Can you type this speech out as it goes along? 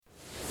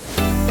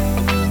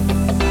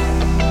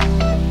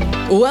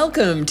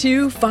Welcome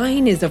to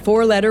Fine is a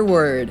Four-Letter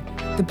Word,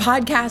 the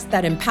podcast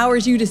that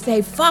empowers you to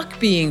say fuck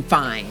being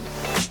fine.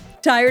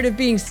 Tired of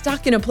being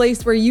stuck in a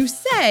place where you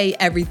say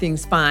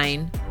everything's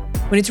fine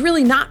when it's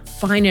really not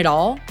fine at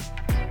all?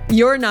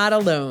 You're not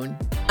alone.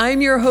 I'm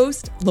your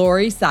host,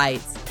 Lori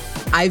Seitz.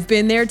 I've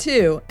been there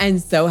too,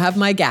 and so have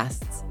my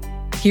guests.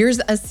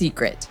 Here's a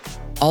secret.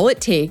 All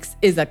it takes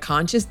is a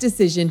conscious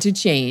decision to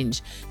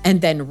change and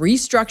then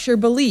restructure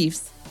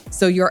beliefs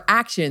so your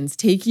actions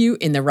take you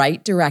in the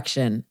right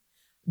direction.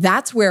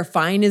 That's where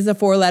Fine is a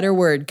Four-Letter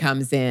Word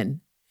comes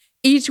in.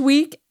 Each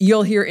week,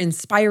 you'll hear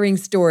inspiring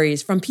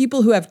stories from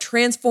people who have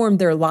transformed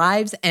their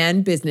lives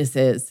and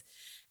businesses,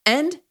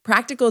 and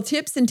practical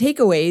tips and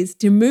takeaways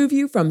to move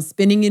you from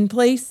spinning in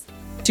place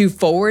to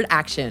forward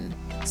action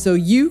so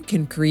you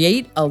can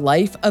create a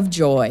life of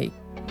joy.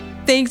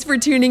 Thanks for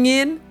tuning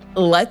in.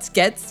 Let's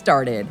get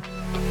started.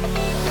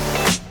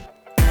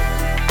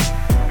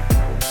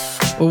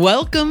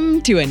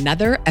 Welcome to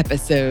another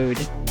episode.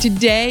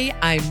 Today,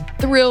 I'm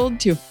thrilled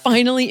to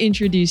finally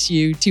introduce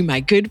you to my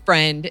good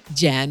friend,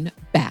 Jen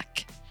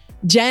Beck.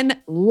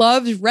 Jen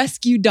loves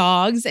rescue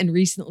dogs and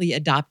recently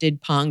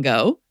adopted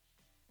Pongo.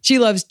 She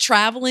loves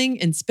traveling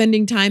and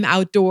spending time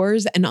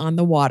outdoors and on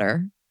the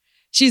water.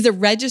 She's a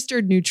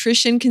registered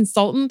nutrition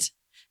consultant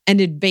and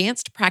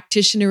advanced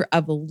practitioner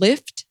of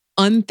Lift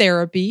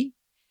Untherapy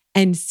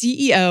and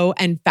CEO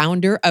and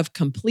founder of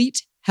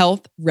Complete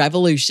Health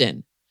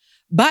Revolution.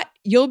 But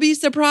you'll be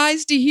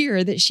surprised to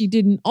hear that she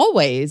didn't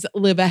always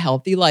live a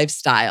healthy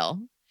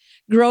lifestyle.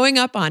 Growing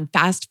up on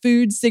fast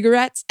food,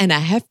 cigarettes, and a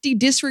hefty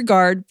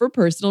disregard for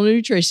personal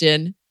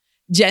nutrition,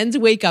 Jen's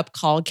wake-up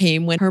call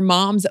came when her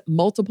mom's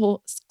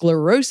multiple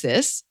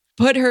sclerosis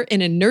put her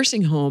in a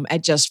nursing home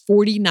at just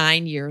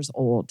 49 years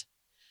old.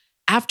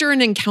 After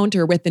an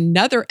encounter with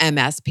another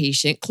MS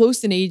patient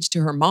close in age to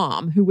her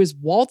mom, who was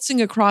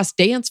waltzing across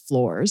dance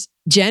floors,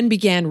 Jen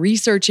began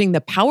researching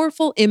the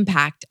powerful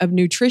impact of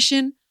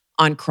nutrition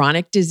on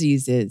chronic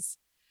diseases.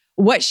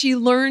 What she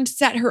learned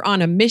set her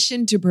on a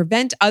mission to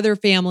prevent other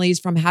families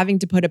from having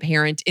to put a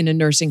parent in a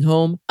nursing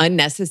home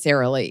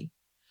unnecessarily.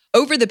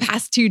 Over the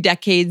past 2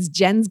 decades,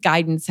 Jen's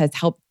guidance has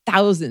helped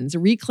thousands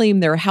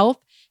reclaim their health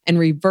and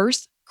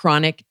reverse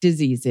chronic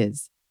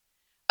diseases.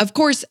 Of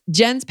course,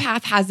 Jen's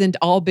path hasn't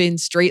all been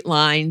straight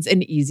lines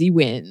and easy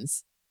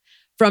wins.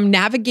 From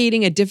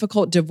navigating a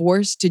difficult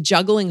divorce to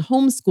juggling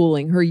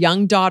homeschooling her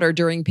young daughter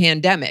during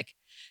pandemic,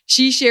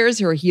 she shares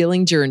her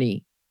healing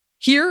journey.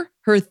 Hear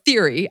her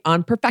theory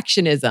on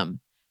perfectionism,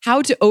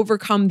 how to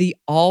overcome the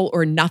all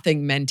or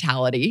nothing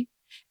mentality,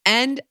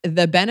 and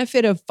the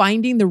benefit of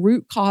finding the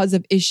root cause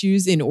of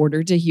issues in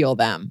order to heal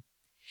them.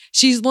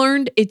 She's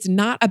learned it's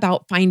not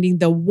about finding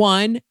the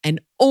one and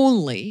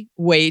only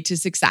way to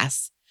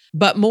success,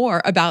 but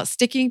more about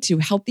sticking to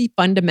healthy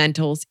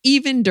fundamentals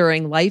even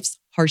during life's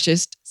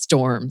harshest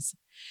storms.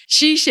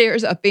 She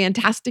shares a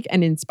fantastic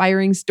and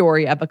inspiring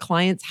story of a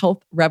client's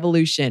health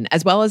revolution,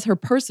 as well as her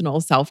personal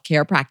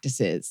self-care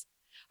practices.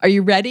 Are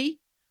you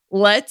ready?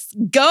 Let's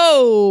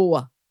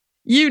go!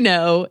 You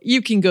know,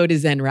 you can go to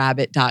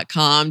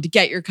zenrabbit.com to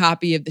get your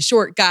copy of the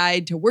short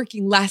guide to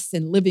working less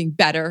and living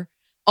better,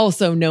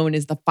 also known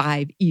as the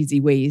 5 easy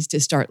ways to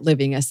start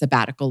living a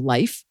sabbatical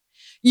life.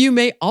 You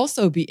may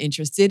also be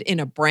interested in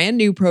a brand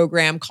new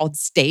program called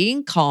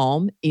Staying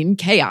Calm in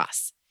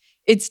Chaos.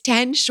 It's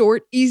 10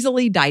 short,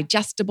 easily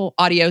digestible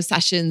audio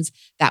sessions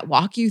that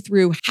walk you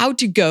through how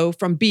to go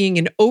from being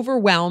an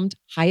overwhelmed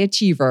high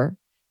achiever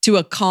to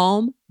a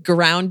calm,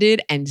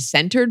 grounded, and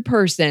centered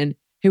person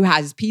who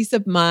has peace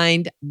of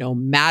mind no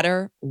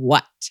matter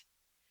what.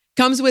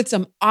 Comes with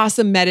some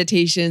awesome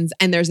meditations,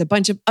 and there's a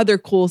bunch of other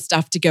cool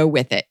stuff to go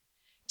with it.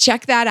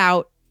 Check that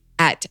out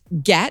at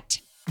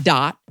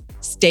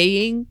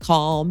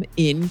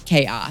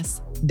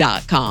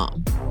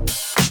get.stayingcalminchaos.com.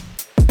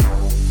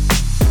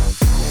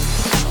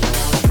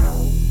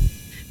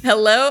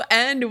 Hello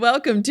and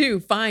welcome to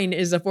Fine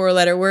is a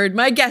Four-Letter Word.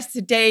 My guest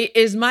today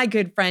is my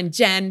good friend,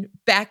 Jen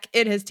Beck.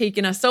 It has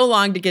taken us so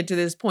long to get to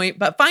this point,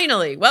 but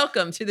finally,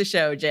 welcome to the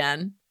show,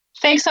 Jen.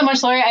 Thanks so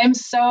much, Lori. I'm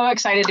so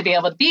excited to be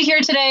able to be here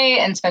today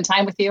and spend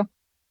time with you.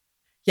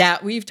 Yeah,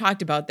 we've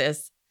talked about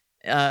this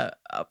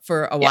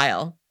for a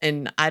while,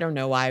 and I don't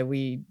know why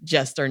we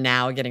just are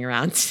now getting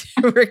around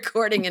to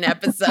recording an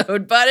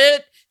episode, but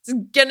it's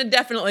going to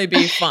definitely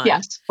be fun.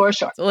 Yes, for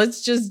sure. So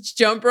let's just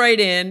jump right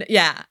in.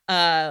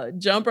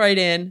 Jump right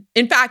in.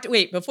 In fact,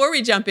 wait, before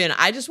we jump in,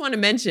 I just want to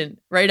mention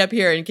right up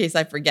here in case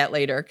I forget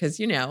later,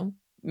 because, you know,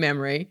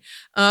 memory,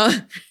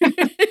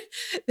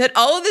 that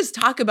all of this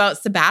talk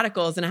about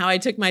sabbaticals and how I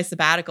took my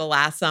sabbatical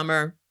last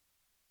summer,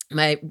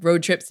 my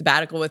road trip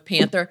sabbatical with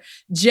Panther,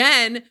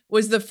 Jen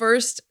was the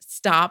first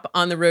stop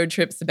on the road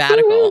trip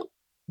sabbatical.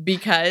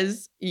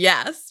 Because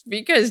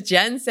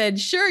Jen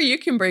said, sure, you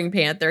can bring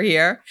Panther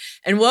here.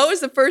 And what was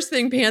the first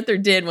thing Panther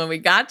did when we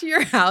got to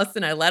your house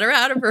and I let her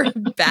out of her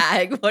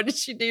bag? What did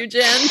she do,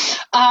 Jen?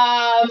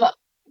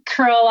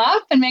 Curl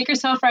up and make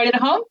herself right at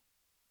home.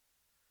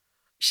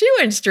 She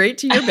went straight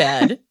to your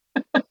bed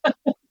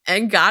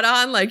and got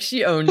on like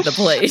she owned the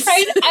place.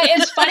 Right?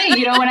 It's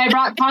funny, when I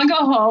brought Pongo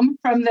home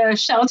from the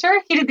shelter,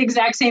 he did the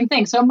exact same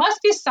thing. So it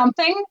must be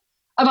something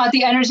about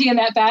the energy in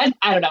that bed.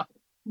 I don't know.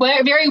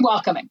 But very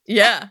welcoming.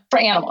 Yeah. For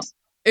animals.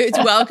 It's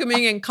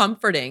welcoming and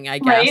comforting, I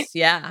guess. Right?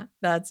 Yeah,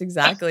 that's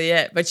exactly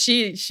it. But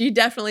she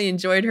definitely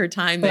enjoyed her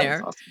time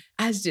there, awesome.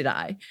 As did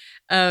I.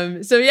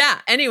 So yeah,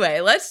 anyway,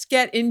 let's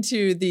get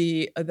into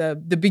the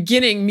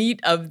beginning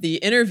meat of the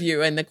interview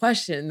and the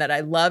question that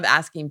I love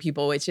asking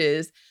people, which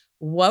is,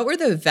 what were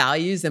the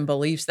values and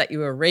beliefs that you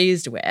were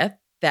raised with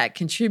that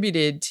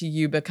contributed to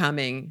you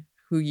becoming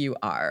who you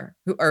are,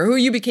 or who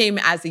you became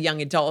as a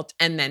young adult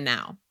and then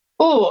now?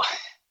 Oh,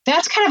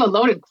 that's kind of a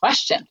loaded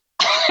question.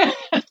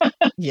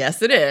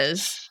 Yes, it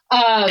is.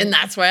 And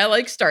that's why I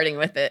like starting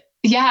with it.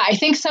 Yeah, I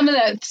think some of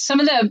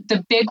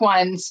the big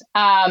ones,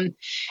 and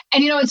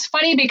it's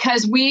funny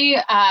because we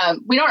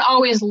don't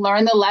always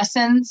learn the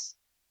lessons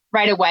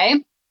right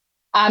away.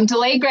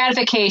 Delayed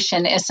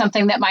gratification is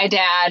something that my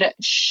dad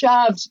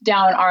shoved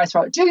down our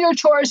throat. Do your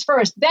chores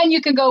first, then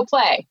you can go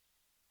play.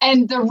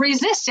 And the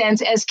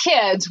resistance as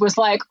kids was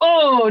like,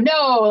 oh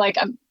no, like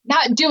I'm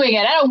not doing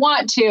it. I don't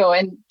want to.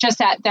 And just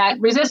that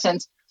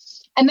resistance.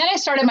 And then I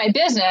started my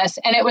business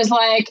and it was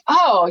like,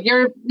 oh,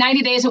 you're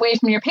 90 days away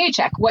from your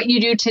paycheck. What you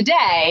do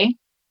today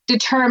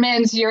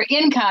determines your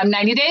income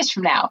 90 days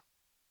from now.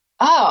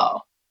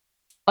 Oh,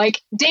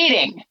 like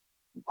dating.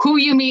 Who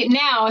you meet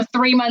now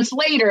 3 months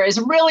later is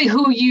really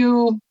who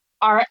you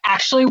are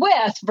actually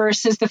with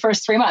versus the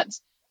first 3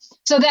 months.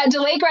 So that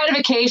delayed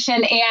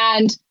gratification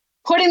and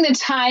putting the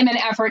time and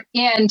effort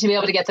in to be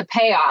able to get the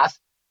payoff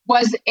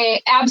was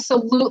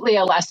absolutely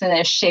a lesson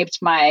that shaped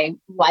my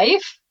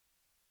life.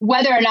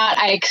 Whether or not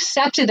I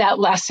accepted that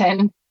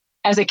lesson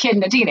as a kid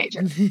and a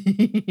teenager.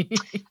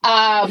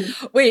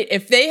 Wait,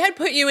 if they had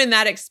put you in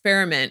that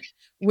experiment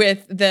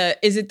with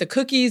is it the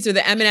cookies or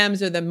the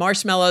M&Ms or the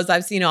marshmallows?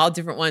 I've seen all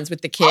different ones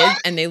with the kids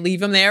and they leave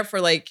them there for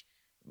like,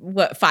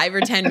 5 or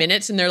 10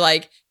 minutes. And they're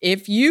like,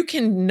 if you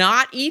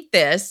cannot eat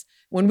this,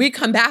 when we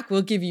come back,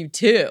 we'll give you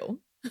 2.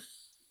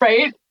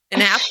 Right.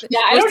 And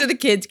most of the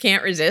kids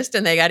can't resist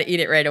and they got to eat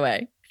it right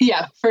away.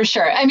 Yeah, for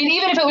sure. I mean,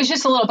 even if it was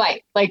just a little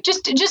bite, like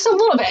just a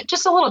little bit.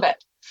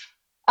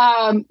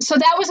 So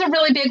that was a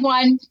really big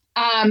one.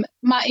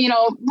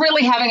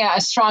 Really having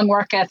a strong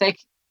work ethic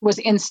was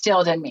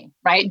instilled in me,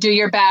 right? Do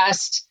your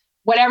best,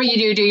 whatever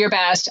you do your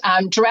best.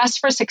 Dress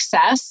for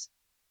success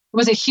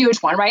was a huge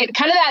one, right?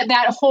 Kind of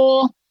that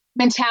whole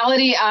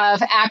mentality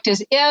of act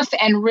as if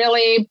and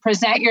really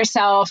present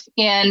yourself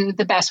in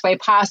the best way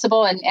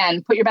possible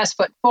and put your best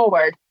foot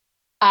forward.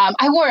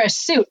 I wore a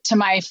suit to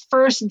my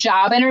first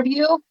job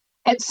interview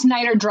at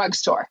Snyder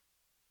Drugstore.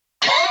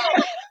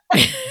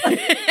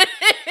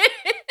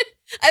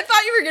 I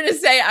thought you were going to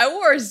say I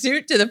wore a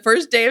suit to the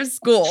first day of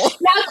school.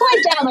 Not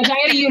quite that much. I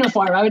had a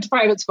uniform. I went to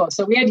private school,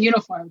 so we had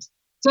uniforms.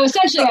 So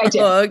essentially I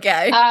did.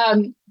 Okay.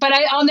 But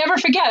I'll never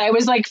forget. I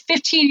was like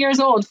 14 years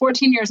old,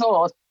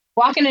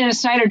 walking in a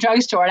Snyder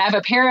Drugstore, and I have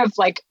a pair of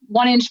like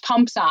 1-inch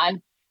pumps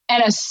on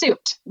and a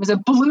suit. It was a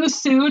blue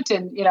suit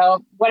and,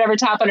 whatever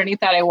top underneath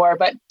that I wore.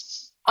 But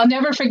I'll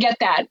never forget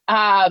that.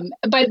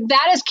 But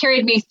that has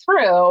carried me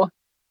throughout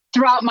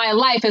my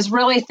life, is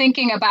really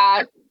thinking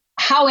about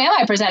how am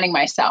I presenting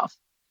myself?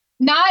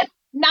 Not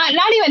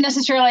even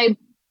necessarily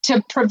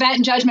to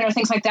prevent judgment or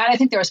things like that. I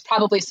think there was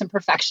probably some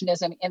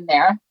perfectionism in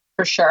there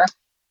for sure.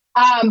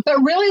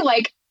 But really,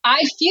 like,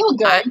 I feel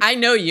good. I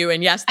know you,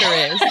 and yes,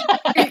 there is.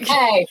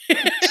 Okay.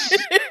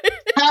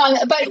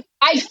 But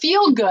I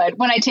feel good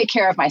when I take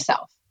care of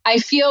myself. I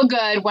feel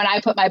good when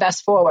I put my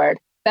best foot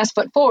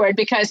forward,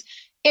 because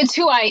it's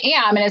who I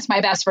am and it's my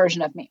best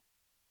version of me.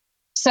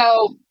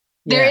 So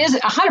there is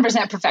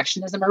 100%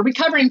 perfectionism, or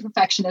recovering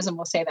perfectionism,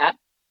 we'll say that.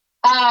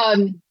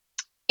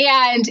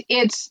 And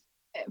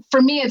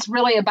for me, it's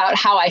really about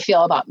how I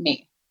feel about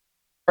me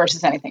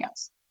versus anything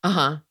else.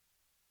 Uh-huh.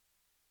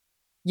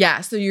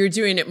 Yeah. So you're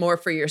doing it more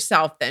for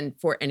yourself than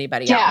for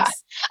anybody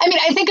else. I mean,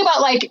 I think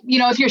about like,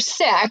 if you're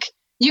sick,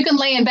 you can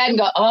lay in bed and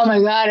go, oh my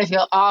God, I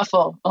feel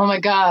awful. Oh my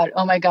God.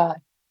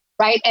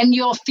 Right. And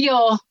you'll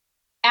feel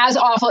as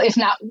awful, if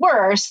not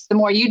worse, the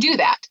more you do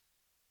that,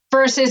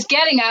 versus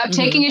getting up,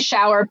 taking a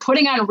shower,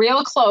 putting on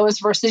real clothes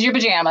versus your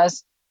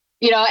pajamas,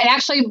 and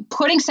actually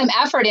putting some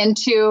effort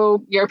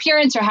into your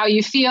appearance or how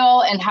you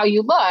feel and how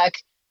you look.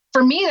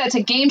 For me, that's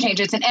a game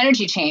changer. It's an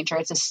energy changer.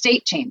 It's a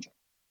state changer.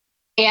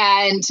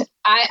 And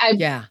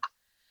I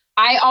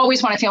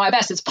always want to feel my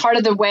best. It's part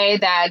of the way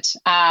that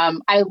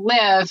I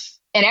live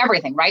in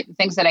everything, right? The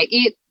things that I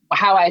eat,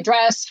 how I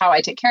dress, how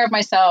I take care of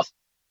myself,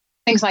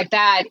 things like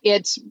that.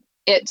 It's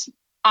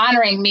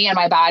honoring me and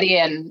my body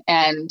and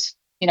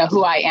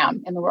who I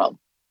am in the world.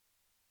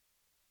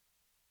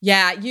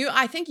 Yeah,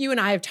 I think you and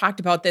I have talked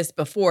about this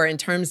before in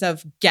terms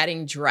of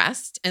getting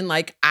dressed. And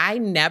like, I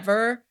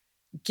never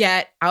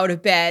get out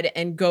of bed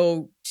and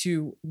go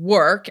to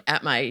work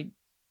at my,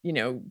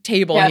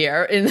 table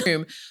here in the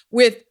room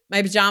with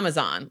my pajamas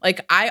on.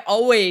 Like, I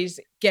always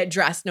get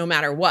dressed no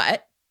matter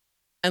what.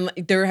 And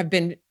there have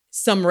been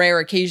some rare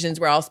occasions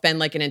where I'll spend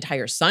like an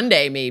entire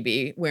Sunday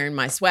maybe wearing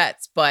my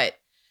sweats, but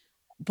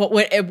But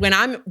when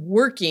I'm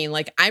working,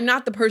 like I'm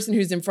not the person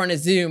who's in front of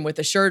Zoom with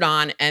a shirt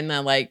on and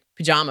the like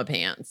pajama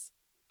pants,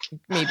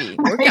 maybe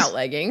workout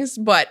leggings,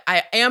 but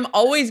I am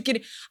always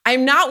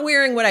I'm not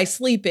wearing what I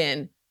sleep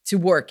in to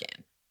work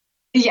in.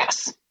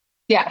 Yes.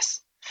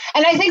 Yes.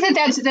 And I think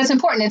that's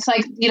important. It's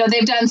like,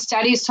 they've done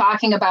studies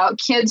talking about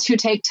kids who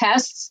take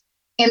tests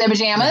in their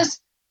pajamas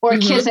or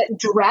kids that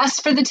dress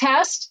for the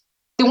test.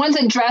 The ones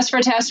that dress for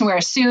a test and wear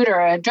a suit or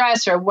a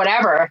dress or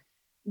whatever,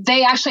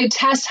 they actually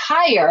test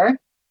higher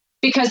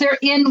because they're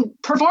in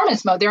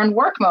performance mode. They're in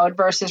work mode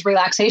versus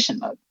relaxation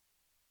mode.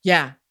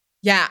 Yeah.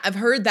 Yeah. I've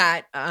heard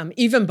that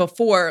even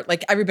before,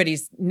 like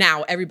everybody's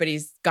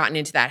gotten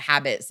into that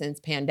habit since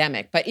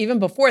pandemic. But even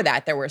before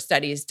that, there were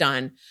studies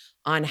done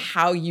on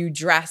how you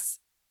dress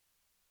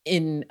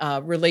in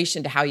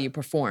relation to how you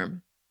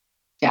perform.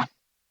 Yeah.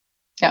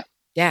 Yeah.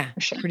 Yeah.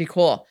 Sure. Pretty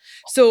cool.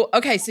 So,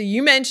 okay. So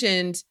you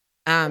mentioned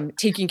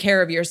taking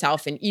care of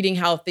yourself and eating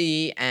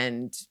healthy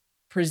and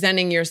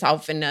presenting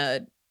yourself in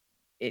a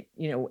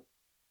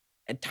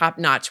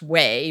top-notch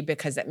way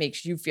because that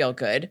makes you feel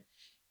good.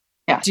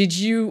 Yeah.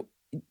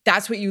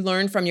 That's what you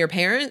learned from your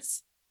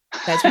parents?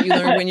 That's what you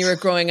learned when you were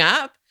growing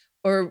up?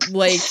 Or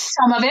like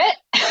some of it.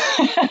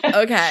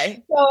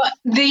 Okay. So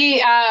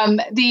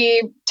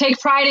the take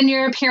pride in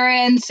your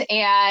appearance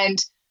and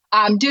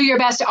do your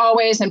best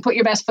always and put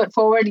your best foot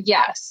forward.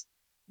 Yes.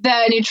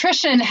 The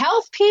nutrition and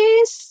health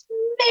piece,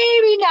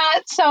 maybe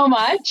not so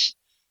much.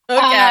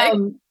 Okay.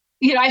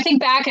 I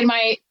think back in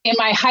my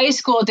high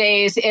school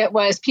days, it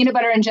was peanut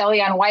butter and jelly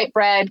on white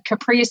bread,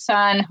 Capri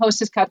Sun,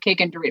 Hostess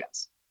cupcake, and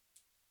Doritos.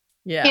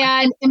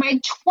 Yeah. And in my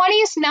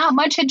 20s, not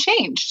much had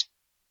changed,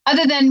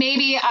 other than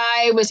maybe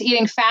I was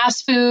eating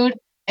fast food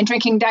and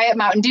drinking Diet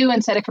Mountain Dew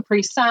instead of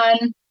Capri Sun.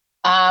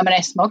 And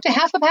I smoked a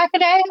half a pack a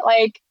day.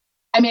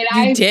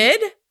 You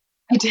did?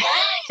 I did,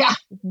 yeah,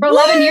 for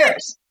 11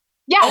 years.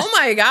 Yes. Oh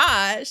my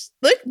gosh.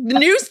 Look, the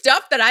new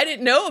stuff that I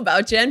didn't know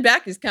about Jen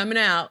Beck is coming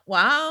out.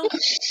 Wow.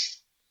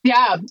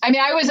 Yeah.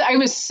 I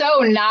was so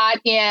not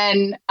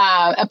in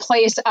a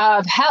place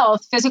of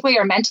health physically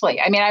or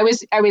mentally. I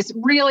was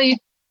really,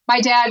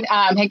 my dad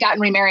had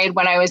gotten remarried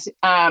when I was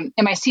in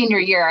my senior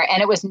year,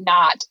 and it was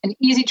not an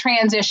easy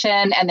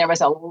transition. And there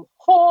was a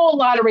whole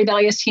lot of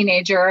rebellious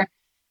teenager.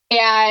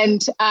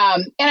 And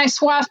I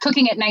swore off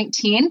cooking at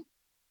 19.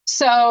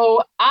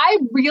 So I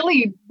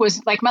really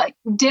was like, my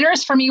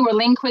dinners for me were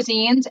lean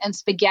cuisines and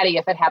spaghetti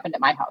if it happened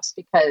at my house,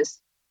 because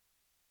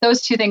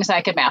those two things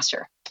I could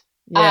master.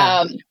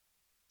 Yeah.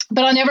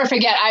 But I'll never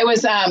forget, I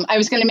was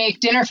going to make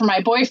dinner for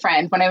my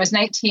boyfriend when I was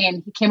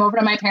 19. He came over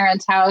to my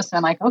parents' house and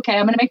I'm like, okay,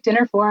 I'm going to make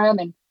dinner for him.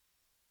 And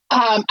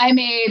I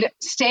made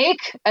steak,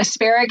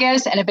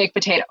 asparagus, and a baked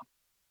potato.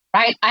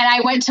 Right. And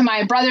I went to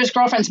my brother's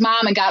girlfriend's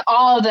mom and got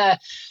all the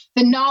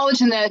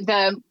knowledge and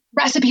the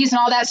recipes and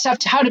all that stuff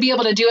to how to be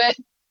able to do it.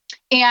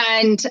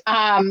 And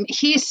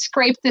he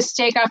scraped the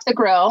steak off the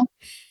grill.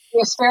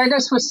 The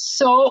asparagus was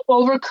so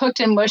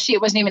overcooked and mushy,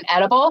 it wasn't even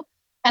edible.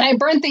 And I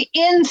burnt the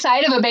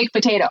inside of a baked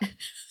potato.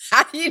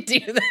 How do you do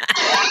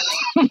that?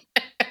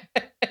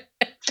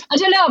 I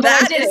don't know, but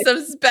I did it.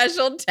 Some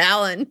special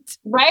talent.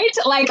 Right?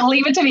 Like,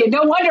 leave it to me.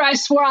 No wonder I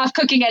swore off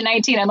cooking at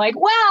 19. I'm like,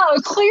 wow,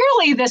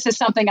 clearly this is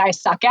something I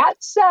suck at.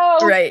 So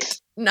right.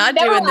 Not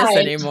doing this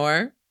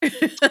anymore.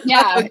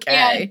 Yeah.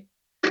 Okay.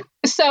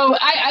 So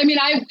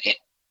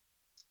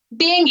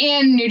being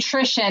in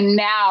nutrition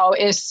now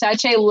is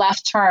such a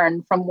left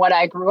turn from what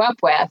I grew up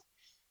with.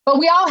 But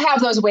we all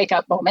have those wake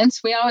up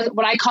moments. We always,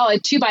 what I call a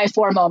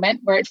 2x4 moment,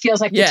 where it feels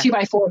like the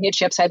 2x4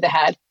 hits you upside the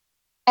head.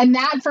 And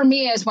that for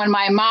me is when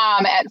my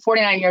mom at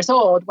 49 years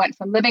old went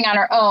from living on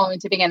her own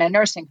to being in a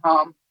nursing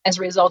home as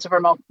a result of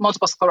her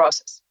multiple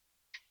sclerosis.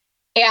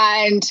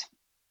 And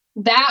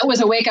that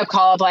was a wake up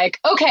call of like,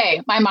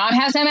 okay, my mom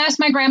has MS,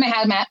 my grandma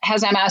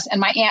has MS,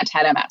 and my aunt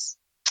had MS.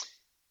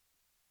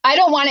 I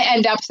don't want to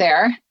end up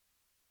there.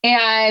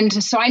 And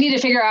so I need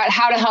to figure out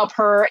how to help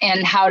her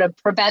and how to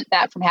prevent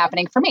that from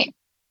happening for me.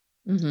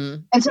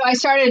 Mm-hmm. And so I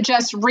started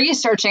just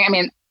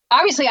researching.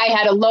 Obviously I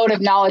had a load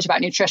of knowledge about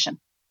nutrition.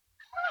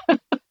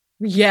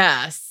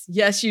 Yes,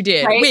 you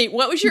did. Right? Wait,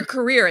 what was your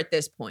career at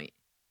this point?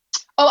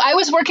 Oh, I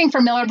was working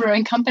for Miller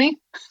Brewing Company.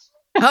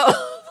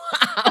 Oh,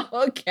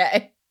 wow.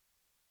 Okay.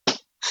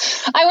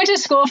 I went to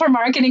school for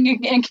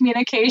marketing and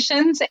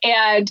communications,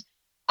 and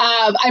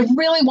I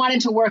really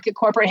wanted to work at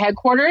corporate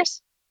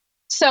headquarters.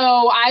 So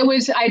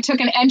I took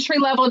an entry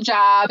level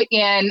job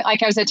I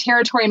was a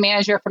territory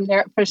manager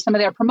for some of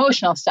their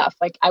promotional stuff.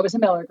 Like, I was a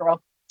Miller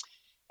girl.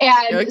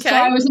 And so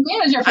I was a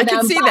manager for them.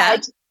 I can see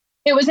that.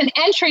 It was an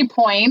entry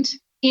point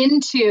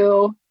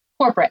into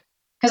corporate,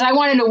 because I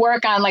wanted to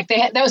work on, like,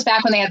 that was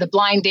back when they had the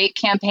blind date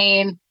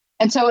campaign.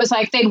 And so it was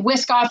like, they'd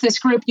whisk off this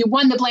group, you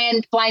won the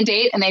blind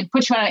date, and they'd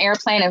put you on an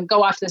airplane and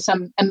go off to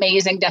some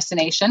amazing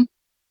destination.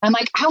 I'm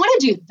like, I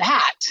want to do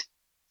that.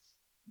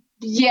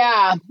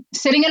 Yeah.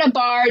 Sitting in a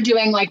bar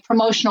doing like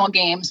promotional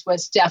games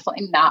was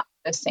definitely not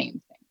the same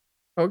thing.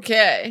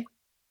 Okay.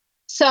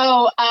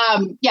 So,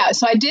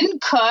 so I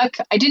didn't cook.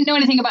 I didn't know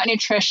anything about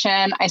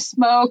nutrition. I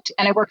smoked,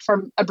 and I worked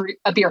for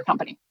a beer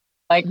company.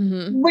 Like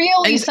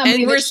really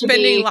somebody and we're that should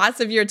spending be, lots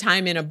of your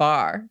time in a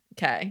bar.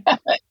 Okay.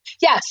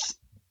 yes.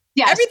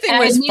 Everything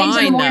And I had was meetings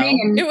in the fine morning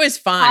though. and It was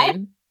I,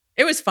 fine.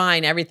 It was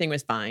fine. Everything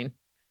was fine.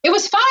 it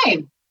was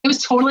fine. It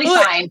was totally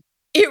Well, fine.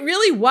 it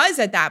really was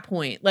at that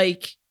point.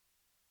 Like,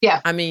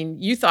 Yeah. I mean,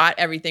 you thought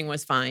everything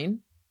was fine.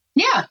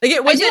 Yeah. Like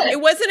I did.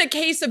 it wasn't a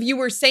case of you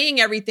were saying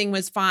everything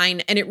was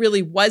fine and it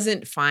really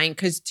wasn't fine,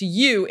 because to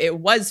you it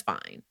was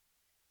fine.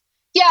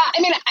 Yeah.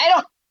 I mean,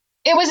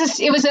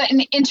 it was an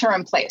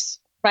interim place,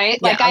 right?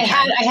 Yeah, Like okay.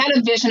 I had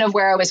a vision of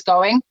where I was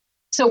going.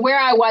 So where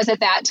I was at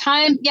that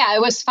time, yeah,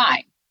 it was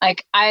fine.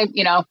 Like I,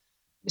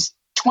 was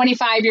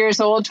 25 years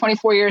old,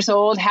 24 years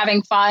old,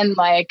 having fun,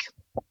 like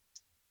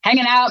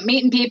hanging out,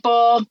 meeting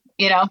people,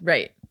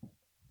 Right.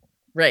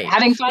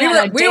 having fun We on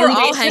a were daily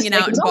all basis. hanging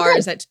Like, out it was in all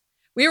bars good.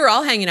 we were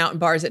all hanging out in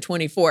bars at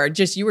 24,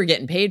 just you were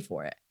getting paid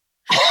for it.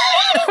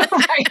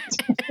 Right.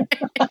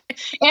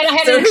 And I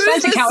had So an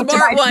expense account to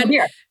buy some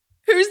beer.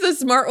 Who's the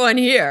smart one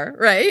here,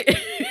 right?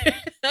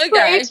 Okay.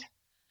 Right.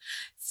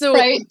 So,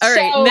 Right. all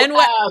right. And then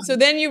what? So So,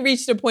 then you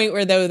reached a point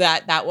where though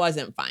that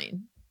wasn't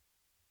fine.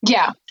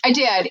 yeah, I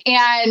did.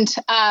 And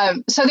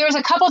so there was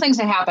a couple things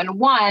that happened.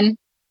 One,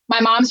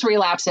 my mom's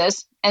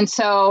relapses. And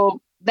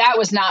so that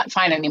was not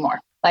fine anymore.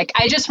 Like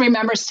I just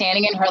remember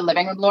standing in her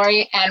living room,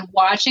 Lori, and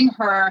watching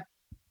her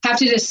have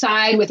to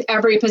decide with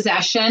every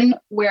possession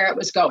where it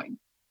was going.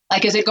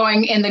 Like, is it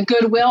going in the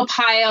Goodwill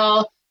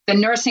pile, the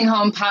nursing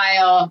home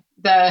pile,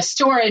 the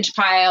storage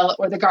pile,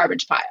 or the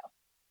garbage pile?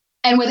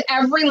 And with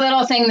every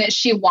little thing that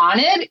she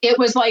wanted, it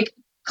was like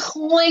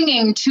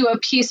clinging to a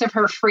piece of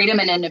her freedom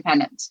and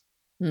independence.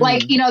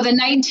 Like, the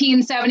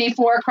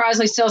 1974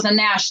 Crosley, Stills and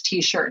Nash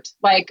t-shirt.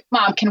 Like,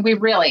 Mom, can we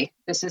really?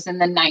 This is in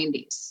the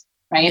 90s,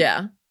 right?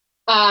 Yeah.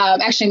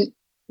 Actually,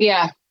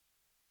 yeah,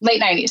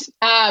 late 90s.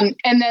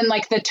 And then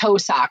like the toe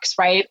socks,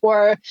 right?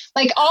 Or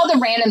like all the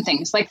random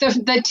things, like the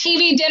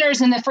TV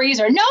dinners in the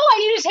freezer. No, I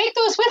need to take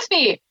those with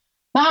me.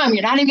 Mom,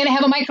 you're not even going to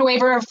have a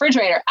microwave or a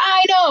refrigerator.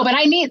 I know, but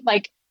I need,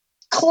 like,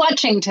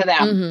 clutching to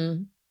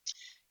them.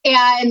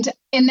 And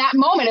in that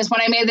moment is when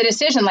I made the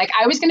decision, like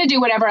I was going to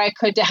do whatever I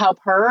could to help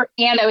her,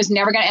 and I was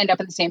never going to end up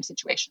in the same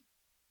situation.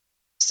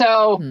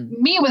 So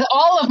me, with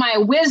all of my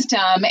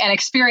wisdom and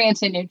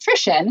experience in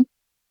nutrition,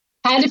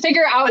 had to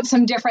figure out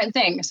some different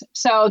things.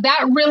 So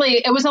that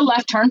really, it was a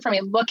left turn for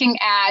me, looking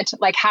at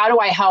like, how do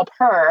I help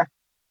her?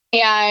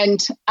 And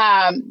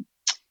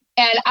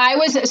I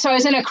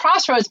was in a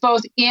crossroads,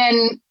 both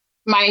in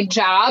my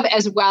job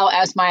as well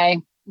as my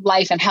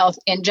life and health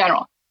in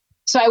general.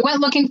 So I went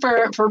looking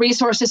for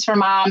resources for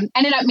Mom,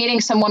 ended up meeting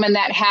some woman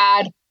that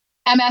had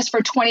MS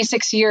for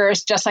 26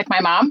 years, just like my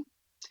mom.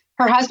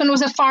 Her husband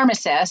was a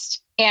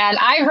pharmacist, and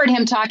I heard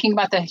him talking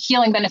about the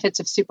healing benefits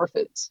of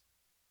superfoods.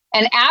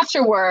 And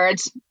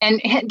afterwards,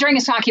 and during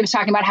his talk, he was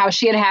talking about how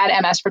she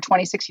had MS for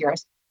 26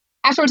 years.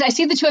 Afterwards, I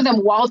see the two of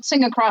them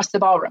waltzing across the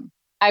ballroom.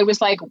 I was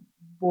like,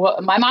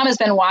 my mom has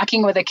been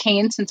walking with a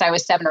cane since I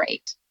was 7 or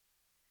 8.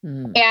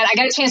 And I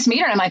got a chance to meet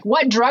her. And I'm like,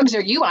 what drugs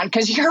are you on?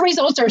 Because your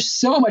results are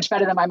so much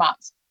better than my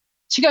mom's.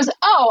 She goes,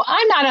 oh,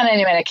 I'm not on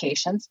any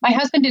medications. My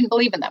husband didn't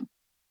believe in them.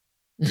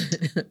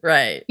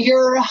 Right.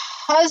 Your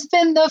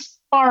husband, the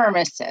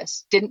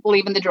pharmacist, didn't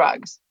believe in the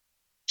drugs.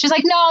 She's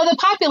like, no, the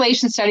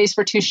population studies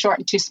were too short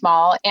and too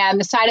small, and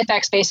the side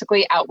effects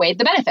basically outweighed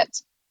the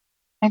benefits.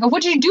 I go,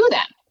 what did you do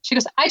then? She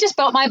goes, I just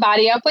built my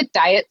body up with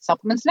diet,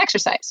 supplements, and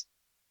exercise.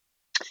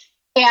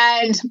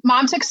 And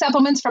Mom took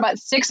supplements for about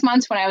 6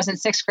 months when I was in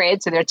 6th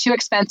grade. So they're too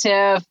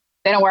expensive.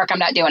 They don't work. I'm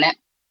not doing it.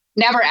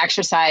 Never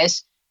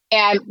exercised.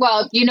 And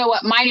well, you know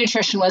what my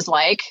nutrition was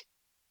like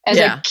as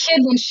a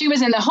kid when she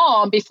was in the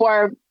home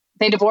before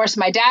they divorced.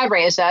 My dad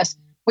raised us.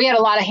 We had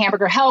a lot of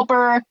Hamburger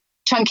Helper,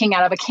 chunking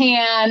out of a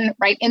can,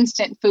 right?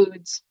 Instant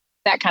foods,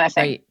 that kind of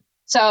thing. Right.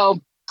 So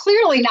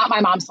clearly not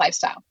my mom's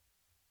lifestyle.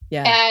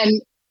 Yeah.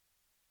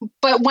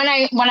 But when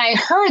I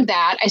heard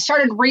that, I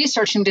started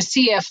researching to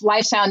see if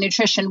lifestyle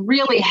nutrition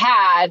really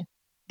had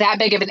that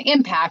big of an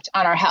impact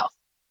on our health.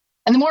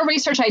 And the more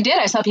research I did,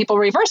 I saw people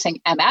reversing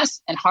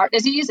MS and heart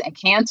disease and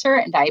cancer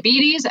and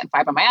diabetes and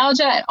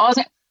fibromyalgia and all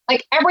that.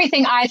 Like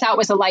everything I thought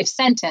was a life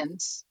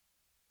sentence,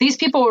 these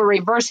people were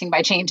reversing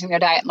by changing their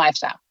diet and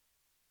lifestyle.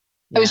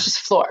 I was just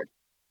floored.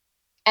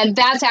 And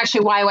that's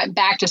actually why I went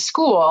back to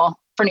school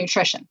for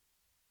nutrition.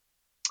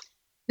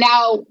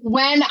 Now,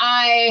 when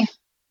I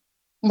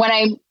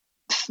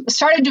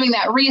started doing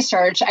that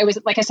research, I was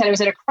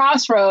at a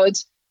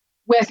crossroads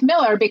with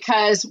Miller,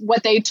 because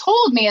what they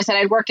told me is that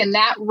I'd work in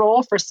that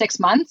role for 6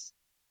 months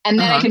and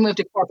then I could move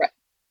to corporate.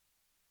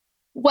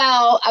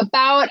 Well,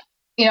 about,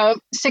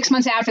 6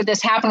 months after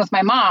this happened with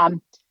my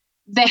mom,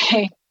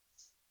 they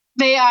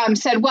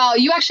said, well,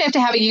 you actually have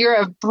to have a year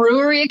of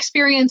brewery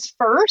experience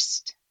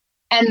first,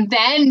 and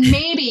then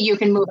maybe you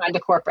can move on to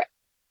corporate.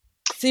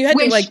 So you had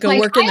to go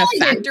work in a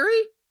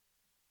factory?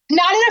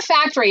 Not in a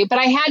factory, but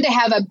I had to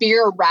have a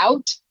beer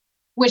route,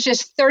 which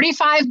is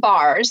 35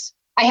 bars.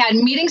 I had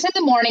meetings in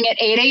the morning at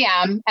 8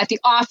 a.m. at the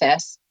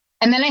office,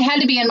 and then I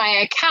had to be in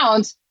my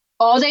accounts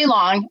all day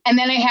long. And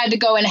then I had to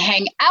go and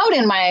hang out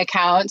in my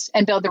accounts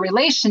and build the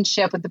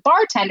relationship with the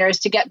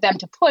bartenders to get them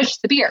to push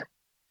the beer.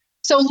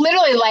 So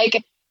literally,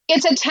 like,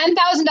 it's a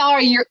 $10,000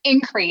 a year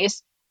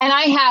increase, and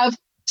I have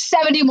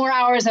 70 more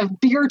hours of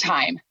beer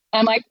time.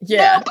 I'm like,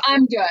 nope,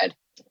 I'm good.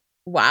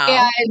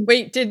 Wow. And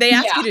wait, did they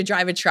ask you to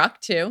drive a truck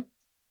too?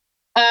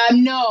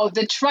 No,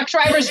 the truck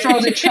drivers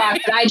drove the truck,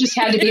 but I just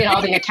had to be in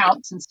all the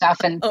accounts and stuff,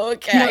 and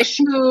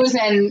schmooze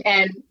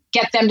and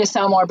get them to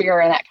sell more beer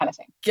and that kind of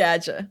thing.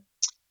 Gotcha.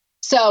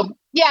 So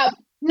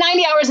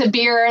 90 hours of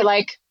beer,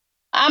 like,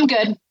 I'm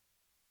good.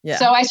 Yeah.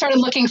 So I started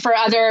looking for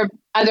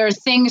other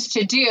things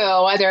to do,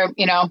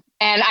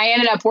 and I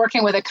ended up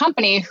working with a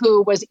company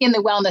who was in the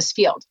wellness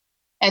field.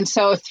 And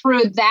so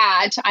through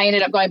that, I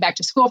ended up going back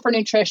to school for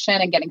nutrition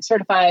and getting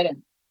certified,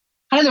 and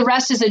kind of the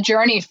rest is a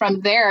journey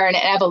from there and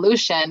an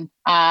evolution,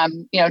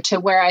 to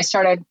where I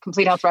started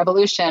Complete Health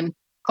Revolution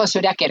close to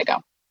a decade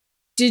ago.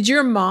 Did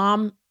your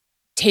mom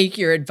take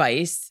your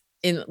advice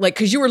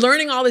because you were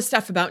learning all this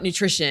stuff about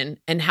nutrition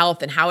and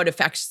health and how it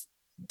affects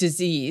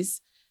disease?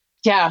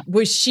 Yeah.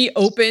 Was she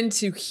open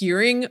to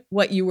hearing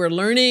what you were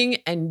learning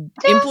and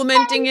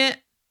implementing it?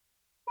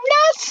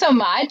 Not so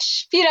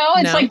much.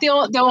 It's like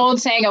the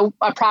old saying,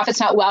 a prophet's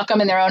not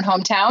welcome in their own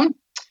hometown.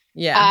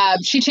 Yeah.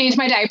 She changed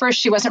my diapers.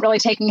 She wasn't really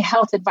taking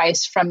health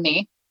advice from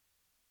me.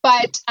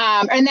 But,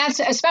 and that's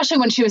especially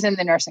when she was in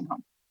the nursing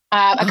home.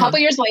 A couple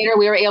years later,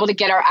 we were able to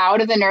get her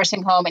out of the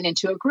nursing home and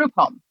into a group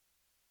home.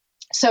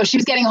 So she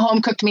was getting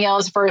home cooked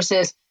meals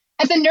versus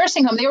at the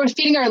nursing home, they were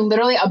feeding her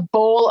literally a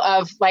bowl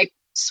of like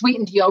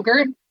sweetened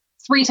yogurt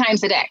 3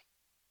 times a day.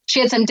 She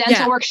had some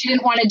dental work she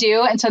didn't want to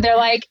do. And so they're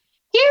like,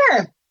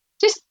 here,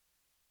 just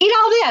eat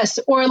all this.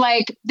 Or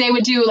like they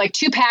would do like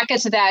 2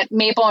 packets of that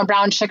maple and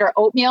brown sugar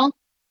oatmeal.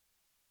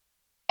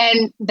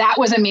 And that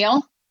was a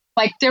meal.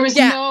 Like there was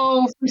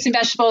no fruits and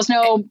vegetables,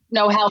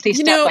 no healthy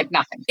stuff, like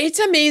nothing. It's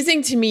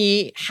amazing to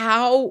me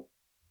how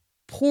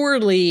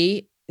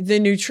poorly the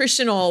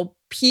nutritional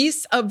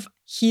piece of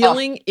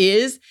healing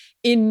is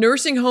in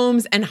nursing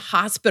homes and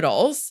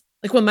hospitals.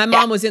 Like when my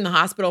mom was in the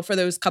hospital for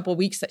those couple of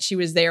weeks that she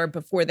was there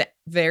before the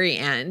very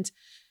end,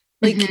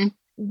 like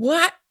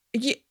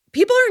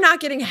people are not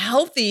getting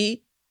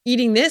healthy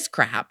eating this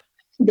crap.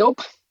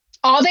 Nope.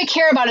 All they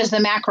care about is the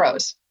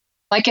macros.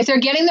 Like if they're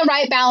getting the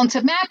right balance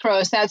of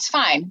macros, that's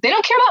fine. They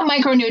don't care about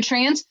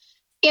micronutrients.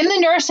 In the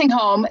nursing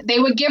home, they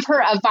would give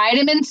her a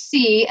vitamin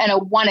C and a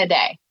 1 a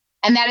day.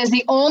 And that is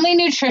the only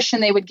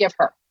nutrition they would give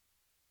her.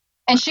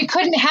 And she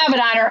couldn't have it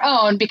on her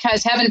own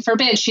because heaven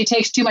forbid she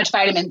takes too much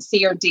vitamin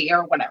C or D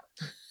or whatever.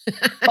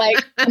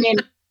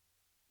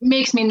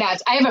 Makes me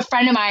nuts. I have a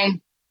friend of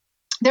mine.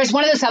 There's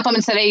one of the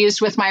supplements that I used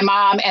with my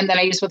mom and that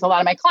I use with a lot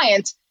of my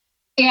clients.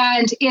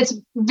 And it's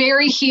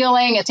very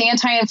healing. It's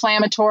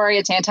anti-inflammatory.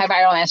 It's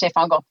antiviral,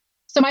 antifungal.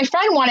 So my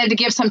friend wanted to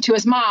give some to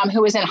his mom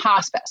who was in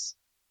hospice,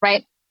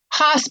 right?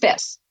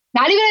 Hospice,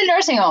 not even a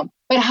nursing home,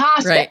 but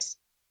hospice. Right.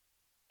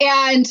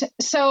 And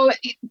so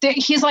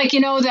he's like,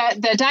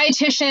 the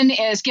dietitian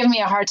is giving me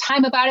a hard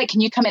time about it.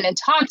 Can you come in and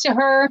talk to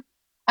her?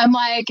 I'm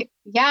like,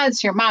 yeah,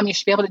 it's your mom. You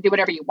should be able to do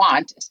whatever you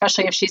want,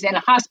 especially if she's in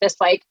a hospice.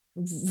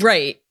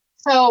 Right.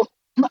 So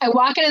I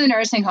walk into the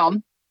nursing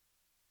home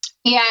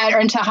or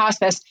into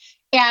hospice,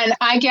 and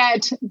I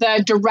get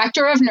the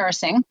director of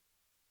nursing,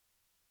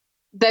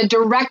 the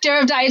director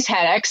of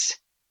dietetics,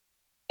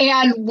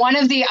 and one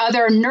of the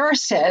other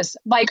nurses.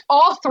 Like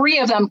all 3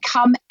 of them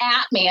come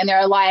at me and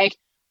they're like,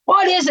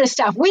 what is this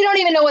stuff? We don't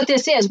even know what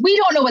this is. We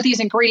don't know what these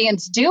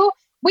ingredients do.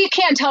 We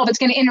can't tell if it's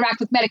going to interact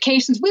with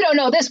medications. We don't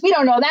know this. We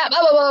don't know that. Blah,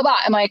 blah, blah, blah.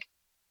 I'm like,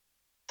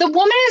 the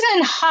woman is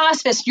in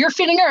hospice. You're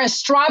feeding her a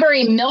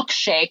strawberry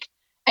milkshake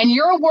and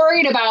you're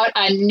worried about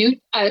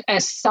a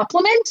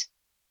supplement?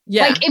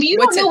 Yeah. Like if you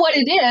don't know what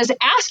it is,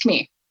 ask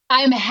me.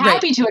 I'm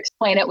happy to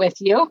explain it with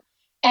you.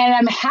 And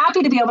I'm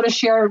happy to be able to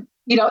share,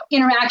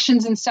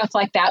 interactions and stuff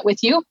like that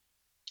with you.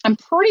 I'm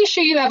pretty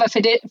sure you have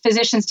a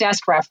physician's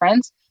desk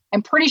reference.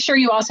 I'm pretty sure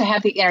you also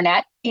have the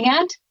internet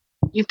and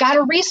you've got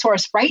a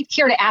resource right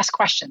here to ask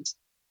questions.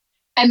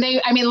 And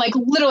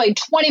literally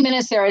 20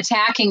 minutes, they're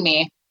attacking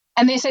me.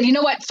 And they said, you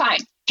know what? Fine.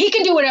 He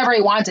can do whatever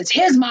he wants. It's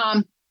his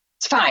mom.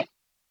 It's fine.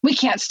 We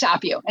can't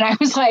stop you. And I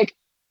was like,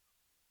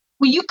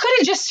 well, you could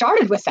have just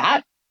started with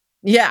that.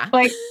 Yeah.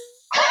 Like,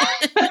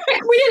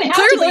 we didn't have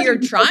Clearly you're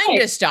trying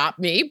to stop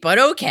me, but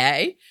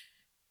okay.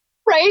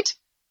 Right.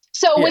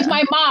 So with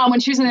my mom, when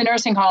she was in the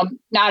nursing home,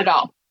 not at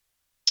all.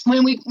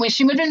 When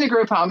she moved into the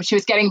group home, she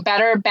was getting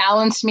better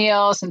balanced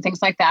meals and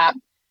things like that.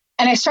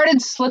 And I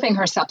started slipping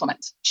her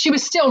supplements. She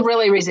was still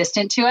really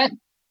resistant to it.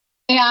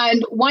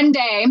 And one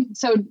day,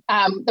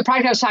 the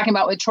product I was talking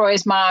about with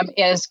Troy's mom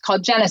is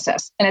called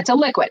Genesis, and it's a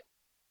liquid.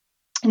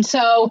 And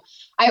so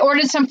I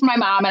ordered some for my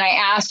mom, and I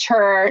asked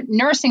her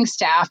nursing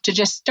staff to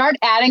just start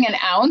adding an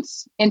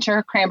ounce into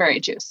her cranberry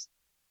juice.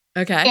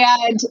 Okay.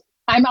 And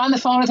I'm on the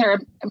phone with her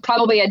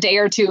probably a day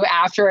or 2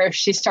 after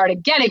she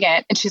started getting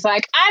it. And she's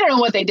like, I don't know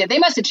what they did. They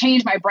must have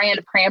changed my brand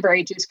of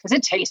cranberry juice because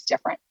it tastes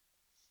different.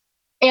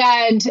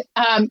 And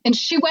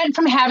she went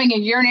from having a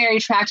urinary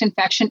tract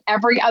infection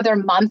every other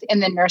month in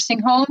the nursing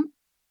home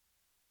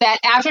that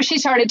after she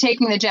started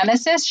taking the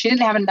Genesis, she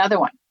didn't have another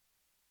one.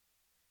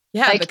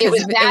 Yeah, like,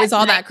 because it was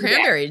all that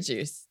cranberry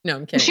juice. No,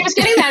 I'm kidding. She was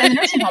getting that in the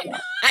nursing home.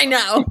 I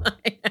know.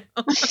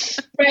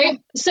 Right?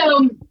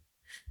 So,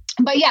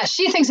 but yeah,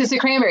 she thinks it's the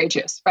cranberry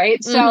juice,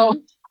 right? So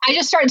I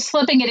just started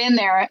slipping it in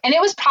there. And it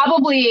was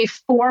probably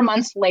 5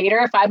 months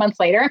later,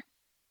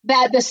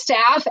 that the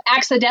staff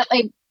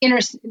accidentally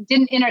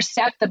didn't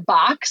intercept the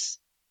box.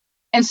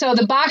 And so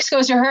the box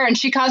goes to her and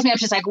she calls me up.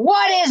 She's like,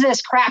 what is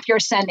this crap you're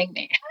sending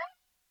me?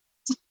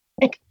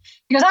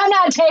 Because I'm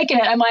not taking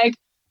it. I'm like,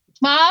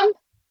 Mom,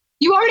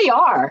 you already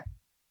are.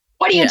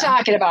 What are you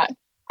talking about?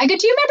 I go,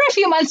 do you remember a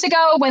few months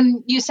ago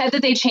when you said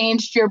that they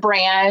changed your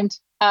brand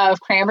of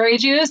cranberry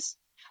juice?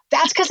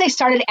 That's because they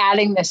started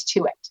adding this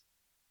to it.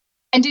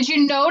 And did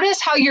you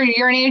notice how your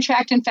urinary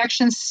tract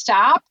infections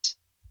stopped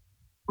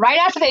right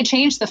after they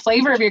changed the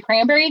flavor of your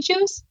cranberry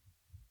juice?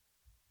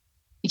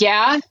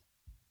 Yeah.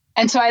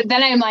 And so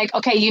then I'm like,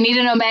 okay, you need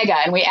an omega.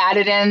 And we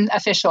added in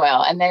a fish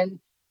oil. And then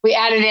we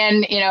added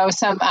in,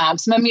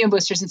 some immune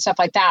boosters and stuff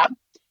like that.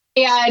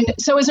 And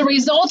so as a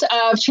result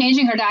of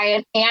changing her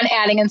diet and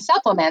adding in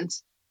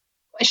supplements,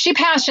 she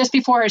passed just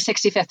before her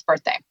 65th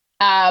birthday.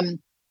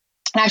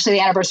 Actually,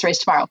 the anniversary is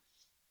tomorrow.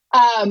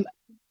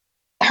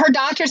 Her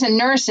doctors and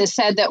nurses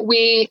said that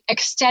we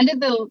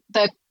extended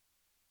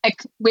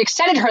we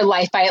extended her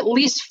life by at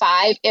least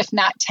 5, if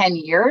not 10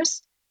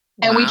 years.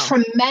 Wow. And we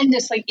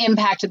tremendously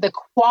impacted the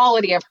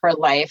quality of her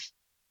life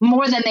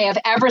more than they have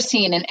ever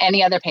seen in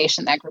any other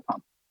patient in that group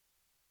home.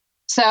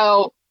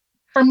 So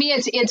for me,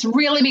 it's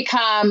really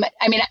become,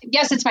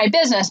 yes, it's my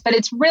business, but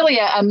it's really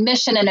a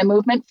mission and a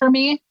movement for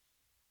me,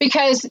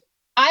 because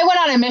I went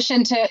on a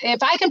mission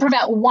if I can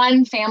prevent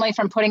one family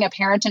from putting a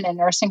parent in a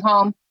nursing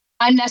home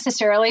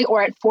unnecessarily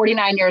or at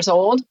 49 years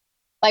old,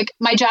 like,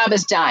 my job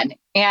is done.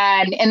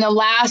 And in the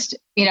last,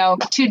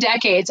 2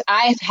 decades,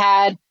 I've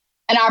had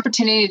an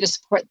opportunity to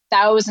support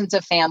thousands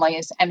of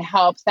families and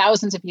help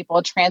thousands of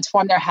people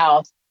transform their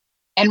health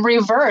and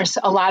reverse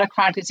a lot of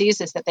chronic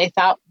diseases that they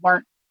thought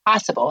weren't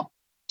possible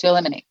to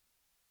eliminate.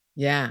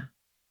 Yeah.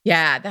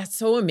 Yeah. That's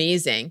so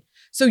amazing.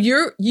 So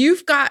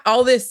you've got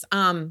all this,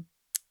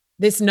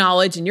 this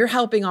knowledge, and you're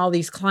helping all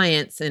these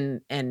clients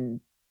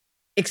and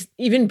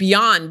even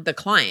beyond the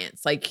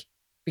clients, like,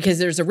 because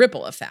there's a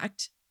ripple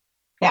effect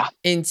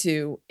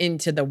into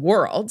the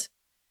world.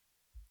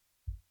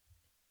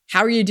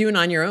 How are you doing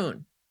on your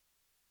own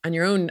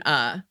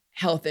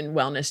health and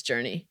wellness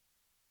journey?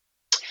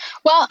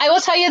 Well, I will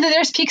tell you that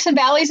there's peaks and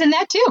valleys in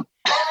that too.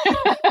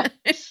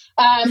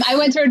 I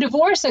went through a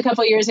divorce a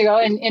couple of years ago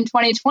in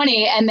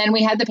 2020, and then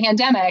we had the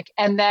pandemic,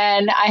 and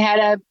then I had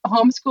a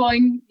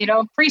homeschooling,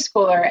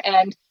 preschooler,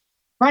 and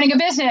running a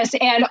business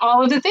and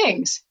all of the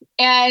things.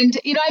 And,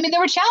 there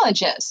were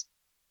challenges.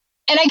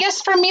 And I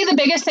guess for me, the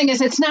biggest thing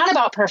is it's not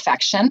about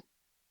perfection.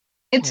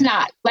 It's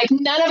not. Like,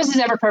 none of us is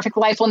ever perfect.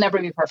 Life will never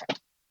be perfect.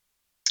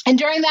 And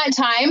during that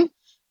time,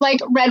 like,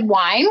 red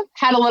wine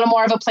had a little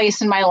more of a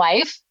place in my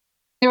life.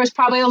 There was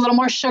probably a little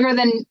more sugar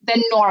than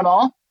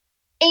normal.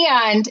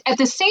 And at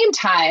the same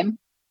time,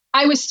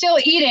 I was still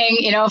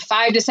eating,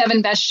 5 to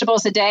 7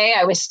 vegetables a day.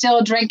 I was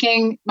still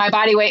drinking my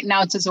body weight in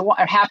ounces of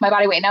water, or half my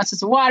body weight in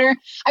ounces of water.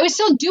 I was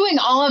still doing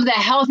all of the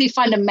healthy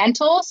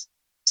fundamentals.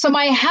 So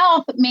my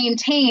health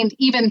maintained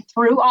even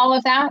through all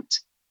of that.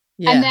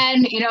 Yeah. And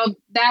then,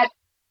 that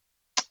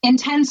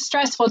intense,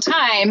 stressful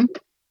time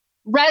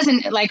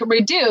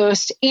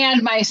reduced,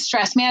 and my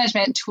stress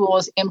management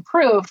tools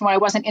improved when I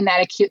wasn't in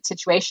that acute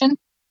situation.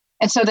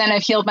 And so then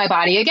I've healed my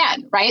body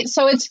again, right?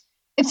 So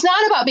it's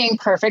not about being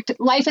perfect.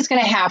 Life is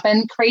going to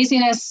happen.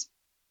 Craziness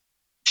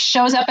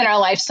shows up in our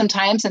life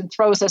sometimes and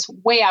throws us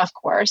way off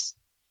course.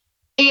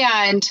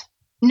 And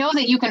know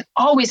that you can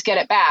always get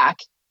it back.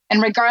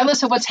 And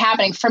regardless of what's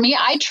happening, for me,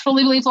 I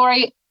truly believe,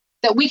 Lori,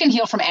 that we can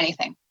heal from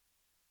anything.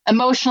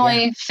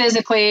 Emotionally,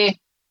 physically,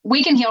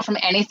 we can heal from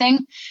anything.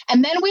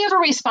 And then we have a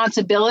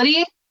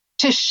responsibility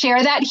to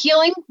share that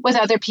healing with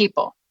other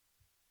people.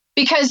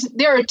 Because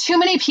there are too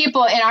many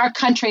people in our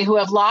country who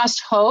have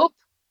lost hope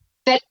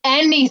that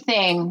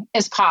anything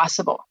is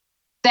possible.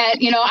 That,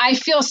 I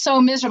feel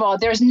so miserable.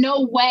 There's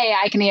no way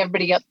I can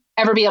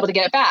ever be able to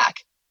get it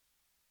back.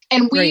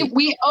 And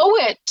we owe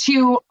it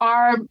to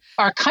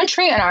our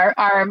country and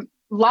our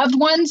loved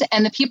ones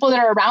and the people that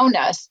are around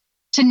us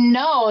to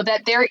know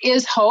that there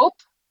is hope.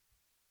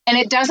 And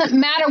it doesn't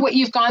matter what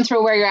you've gone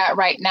through, where you're at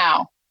right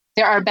now.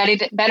 There are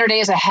better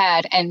days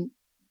ahead. And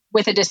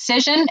with a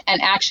decision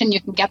and action,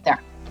 you can get there.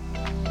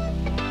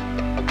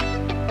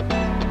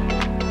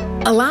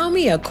 Allow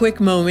me a quick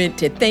moment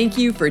to thank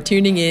you for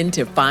tuning in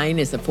to Fine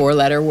is a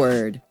 4-letter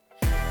word.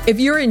 If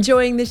you're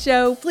enjoying the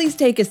show, please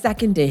take a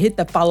second to hit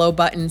the follow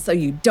button so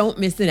you don't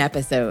miss an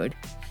episode.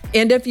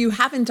 And if you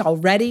haven't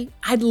already,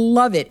 I'd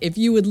love it if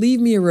you would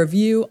leave me a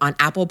review on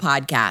Apple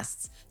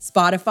Podcasts,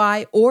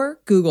 Spotify,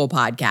 or Google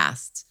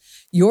Podcasts.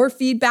 Your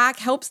feedback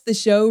helps the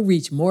show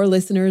reach more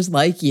listeners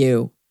like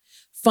you.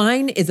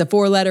 Fine is a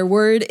 4-letter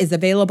word is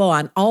available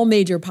on all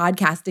major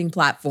podcasting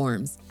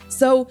platforms.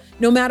 So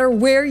no matter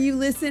where you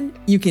listen,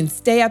 you can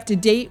stay up to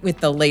date with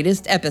the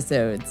latest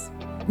episodes.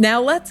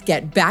 Now let's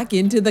get back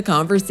into the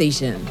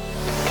conversation.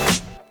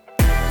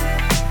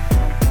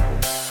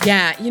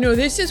 Yeah,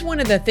 this is one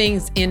of the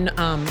things in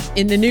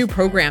the new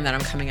program that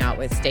I'm coming out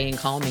with, Staying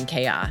Calm in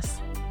Chaos.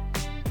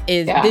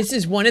 This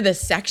is one of the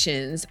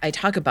sections I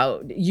talk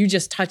about. You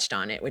just touched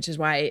on it, which is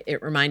why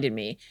it reminded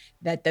me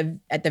that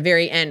at the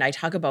very end, I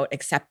talk about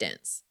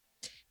acceptance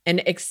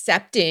and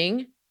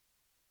accepting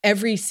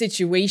every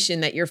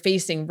situation that you're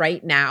facing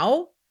right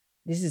now.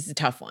 This is a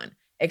tough one.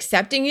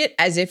 Accepting it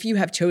as if you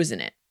have chosen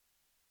it.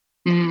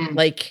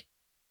 Like,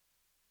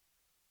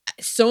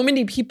 so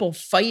many people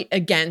fight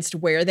against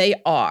where they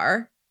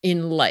are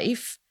in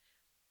life,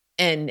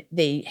 and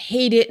they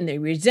hate it and they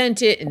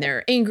resent it and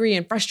they're angry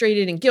and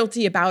frustrated and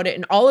guilty about it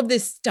and all of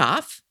this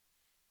stuff,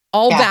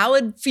 all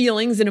valid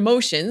feelings and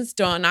emotions.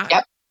 Not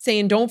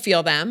saying don't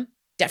feel them,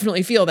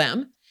 definitely feel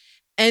them,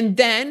 and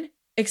then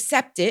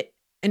accept it.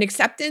 And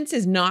acceptance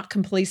is not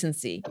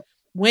complacency.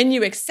 When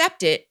you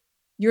accept it,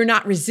 you're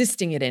not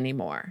resisting it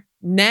anymore.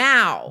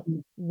 Now,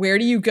 where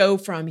do you go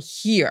from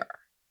here?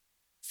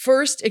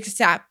 First,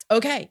 accept,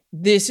 okay,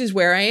 this is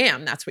where I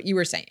am. That's what you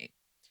were saying.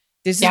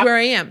 This is where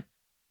I am.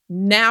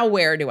 Now,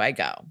 where do I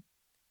go?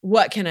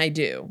 What can I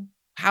do?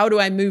 How do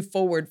I move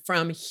forward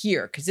from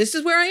here? Because this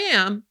is where I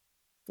am,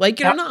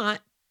 like it or not.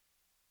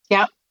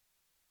 Yep.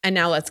 And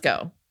now let's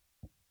go.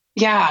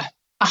 Yeah,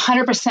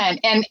 100%.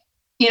 And,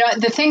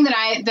 the thing that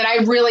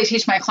I really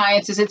teach my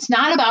clients is it's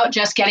not about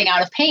just getting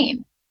out of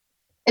pain.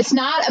 It's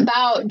not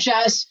about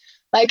just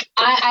like,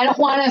 I don't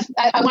want to,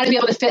 I want to be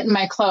able to fit in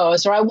my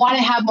clothes, or I want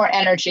to have more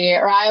energy,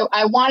 or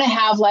I want to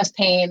have less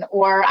pain,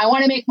 or I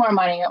want to make more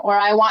money, or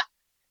I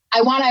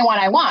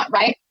want,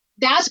 right?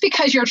 That's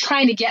because you're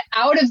trying to get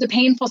out of the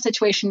painful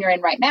situation you're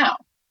in right now.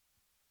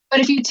 But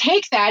if you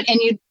take that and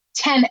you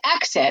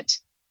 10x it,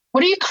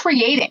 what are you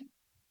creating?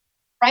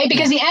 Right?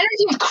 Because the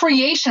energy of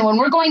creation, when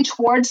we're going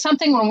towards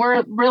something, when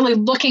we're really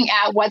looking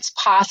at what's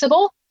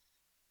possible,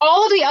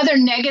 all of the other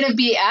negative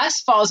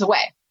BS falls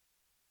away.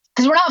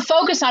 Because we're not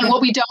focused on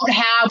what we don't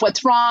have,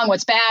 what's wrong,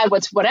 what's bad,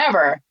 what's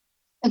whatever.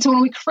 And so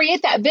when we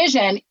create that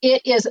vision,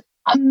 it is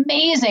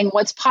amazing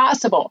what's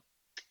possible.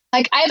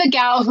 Like, I have a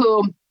gal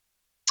who,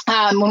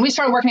 when we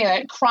started working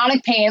in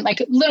chronic pain,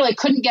 like literally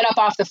couldn't get up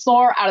off the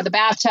floor, out of the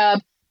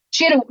bathtub.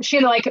 She had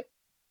to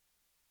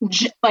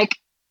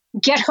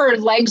get her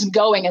legs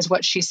going, is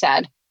what she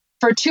said,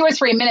 for 2 or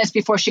 3 minutes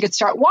before she could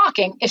start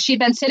walking if she'd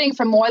been sitting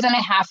for more than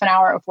a half an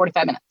hour or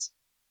 45 minutes.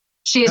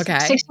 She's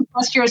 60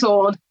 plus years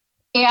old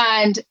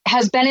and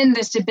has been in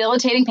this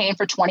debilitating pain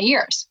for 20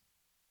 years.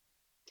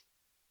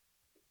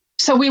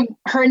 So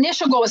her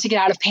initial goal was to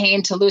get out of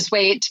pain, to lose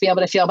weight, to be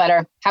able to feel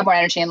better, have more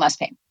energy and less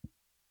pain.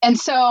 And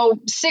so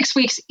 6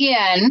 weeks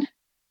in,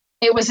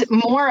 it was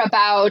more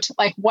about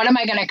like, what am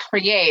I going to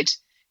create?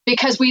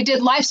 Because we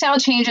did lifestyle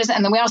changes,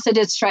 and then we also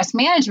did stress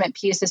management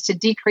pieces to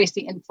decrease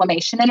the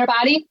inflammation in her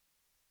body.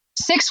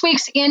 6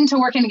 weeks into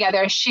working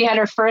together, she had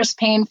her first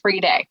pain-free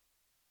day.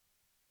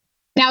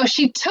 Now,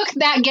 she took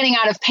that getting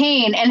out of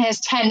pain and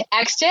has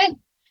 10x'd it.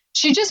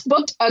 She just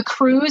booked a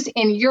cruise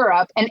in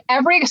Europe, and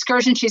every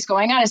excursion she's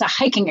going on is a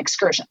hiking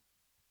excursion.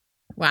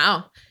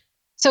 Wow.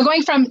 So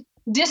going from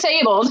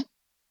disabled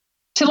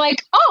to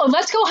like, oh,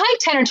 let's go hike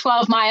 10 or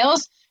 12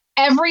 miles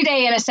every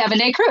day in a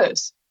 7-day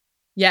cruise.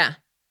 Yeah.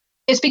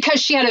 It's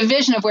because she had a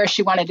vision of where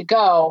she wanted to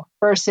go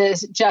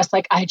versus just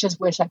like, I just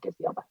wish I could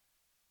feel better.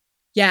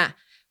 Yeah.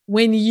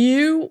 When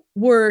you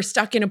were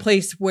stuck in a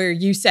place where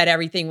you said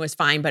everything was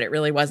fine, but it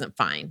really wasn't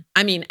fine.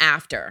 I mean,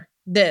 after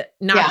the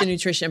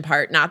nutrition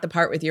part, not the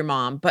part with your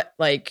mom, but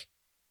like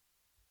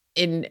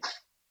in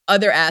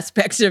other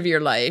aspects of your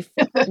life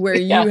where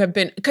you have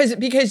been,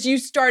 because you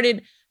started,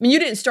 I mean, you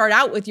didn't start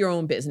out with your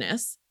own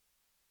business,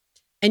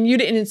 and you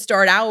didn't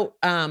start out,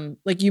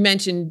 like you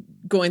mentioned,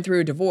 going through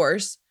a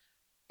divorce.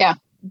 Yeah.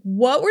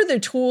 What were the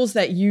tools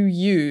that you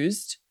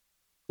used?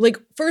 Like,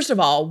 first of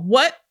all,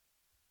 what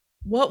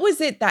was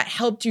it that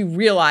helped you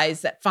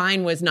realize that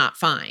fine was not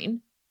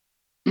fine?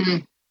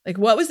 Mm-hmm. Like,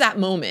 what was that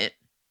moment?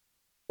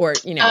 Or,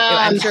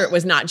 I'm sure it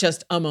was not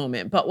just a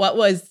moment, but what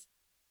was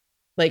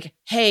like,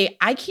 hey,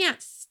 I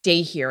can't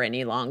stay here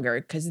any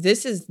longer because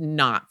this is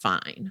not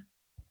fine.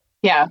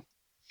 Yeah.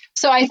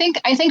 So I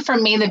think for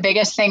me, the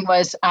biggest thing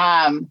was,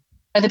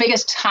 or the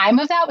biggest time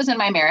of that was in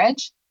my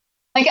marriage.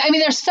 Like, I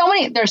mean, there's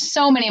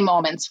so many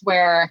moments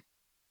where,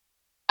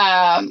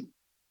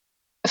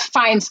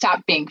 fine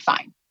stopped being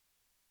fine.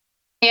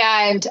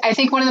 And I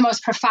think one of the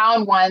most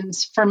profound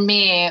ones for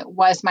me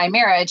was my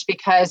marriage,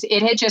 because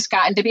it had just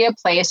gotten to be a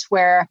place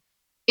where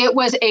it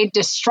was a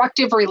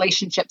destructive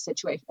relationship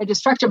situation, a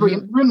destructive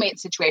roommate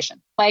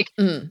situation. Like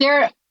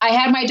I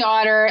had my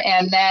daughter,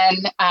 and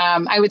then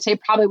I would say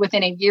probably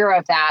within a year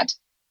of that,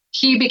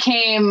 he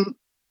became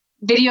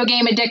video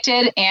game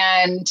addicted,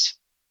 and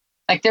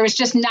like there was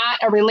just not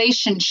a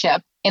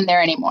relationship in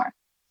there anymore.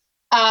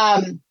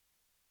 And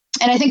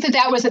I think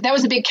that was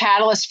a big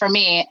catalyst for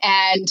me.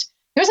 And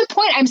there was a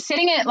point I'm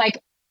sitting in like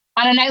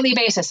on a nightly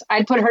basis.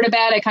 I'd put her to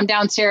bed. I'd come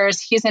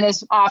downstairs. He's in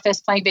his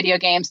office playing video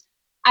games.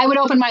 I would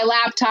open my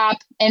laptop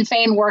and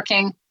feign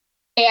working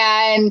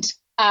and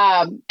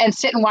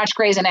sit and watch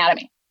Grey's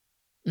Anatomy.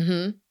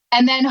 Mm-hmm.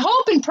 and then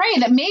hope and pray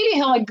that maybe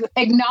he'll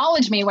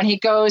acknowledge me when he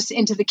goes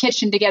into the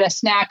kitchen to get a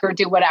snack or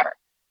do whatever.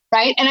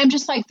 Right. And I'm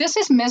just like, this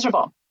is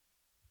miserable.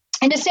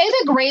 And to say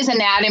that Grey's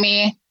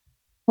Anatomy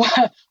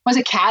was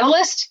a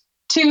catalyst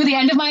to the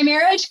end of my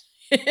marriage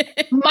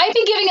might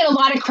be giving it a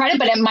lot of credit,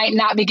 but it might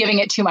not be giving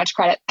it too much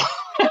credit.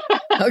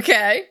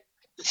 Okay.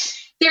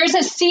 There's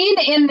a scene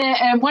in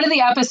one of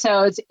the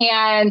episodes,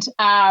 and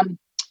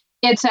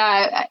it's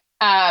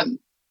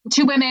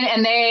two women,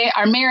 and they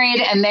are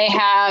married, and they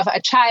have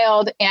a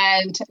child,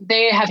 and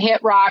they have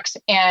hit rocks,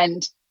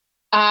 and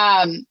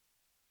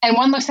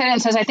one looks at it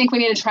and says, "I think we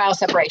need a trial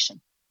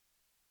separation."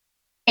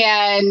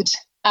 And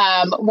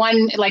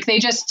one, like, they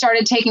just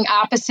started taking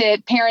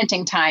opposite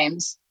parenting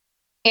times,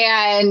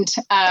 and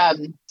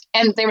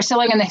they were still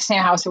living in the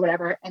same house or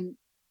whatever, and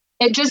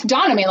it just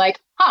dawned on me, like,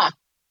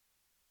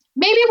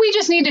 maybe we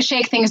just need to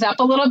shake things up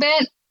a little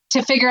bit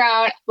to figure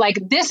out, like,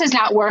 this is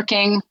not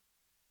working.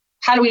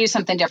 How do we do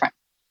something different?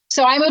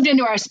 So I moved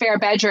into our spare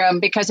bedroom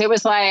because it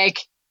was like,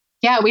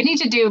 yeah, we need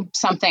to do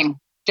something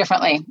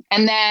differently.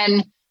 And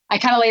then I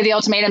kind of laid the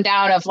ultimatum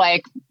down of,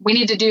 like, we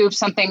need to do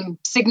something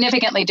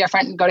significantly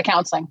different and go to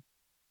counseling.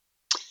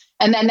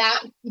 And then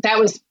that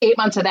was 8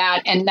 months of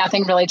that, and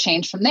nothing really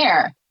changed from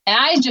there. And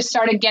I just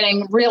started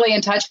getting really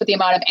in touch with the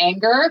amount of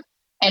anger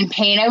and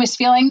pain I was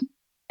feeling.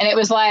 And it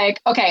was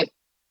like, okay,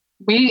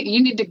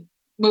 you need to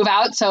move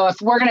out. So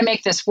if we're going to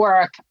make this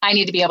work, I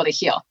need to be able to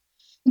heal.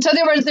 And so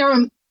there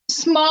were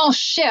small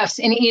shifts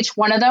in each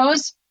one of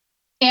those.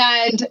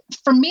 And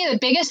for me, the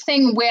biggest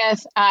thing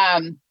with,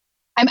 I'm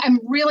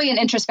really an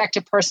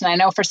introspective person. I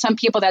know for some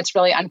people that's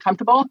really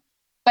uncomfortable,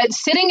 but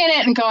sitting in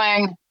it and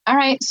going, all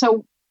right,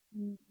 so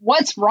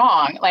what's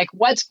wrong? Like,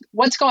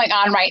 what's going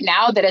on right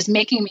now that is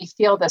making me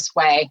feel this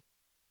way?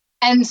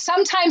 And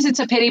sometimes it's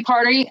a pity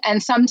party.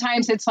 And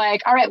sometimes it's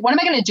like, all right, what am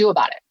I going to do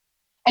about it?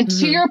 And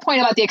to your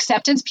point about the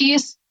acceptance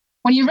piece,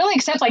 when you really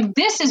accept, like,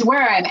 this is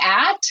where I'm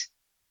at,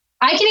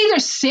 I can either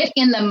sit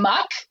in the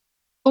muck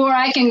or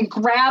I can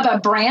grab a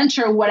branch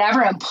or whatever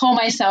and pull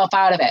myself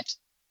out of it,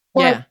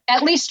 or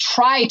at least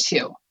try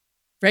to.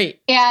 Right.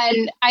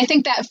 And I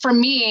think that for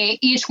me,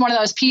 each one of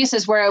those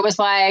pieces where it was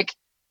like,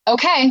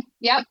 okay,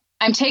 yep,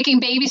 I'm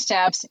taking baby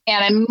steps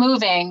and I'm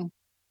moving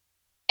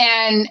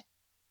and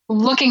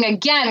looking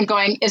again and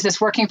going, is this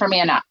working for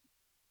me or not?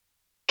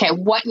 Okay,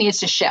 what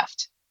needs to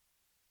shift?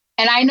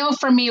 And I know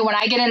for me, when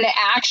I get into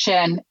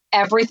action,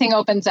 everything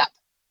opens up.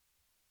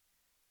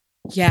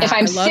 Yeah. If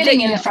I'm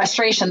sitting in the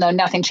frustration, though,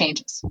 nothing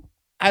changes.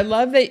 I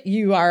love that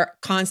you are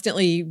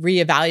constantly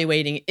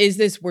reevaluating, is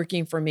this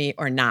working for me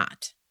or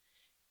not?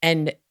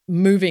 And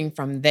moving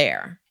from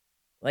there.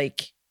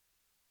 Like,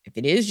 if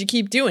it is, you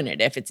keep doing it.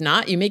 If it's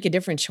not, you make a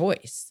different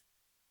choice.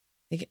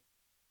 Like,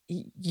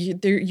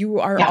 you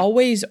are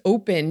always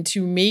open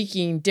to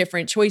making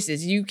different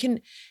choices.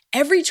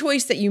 Every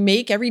choice that you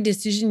make, every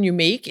decision you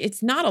make,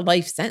 it's not a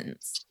life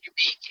sentence.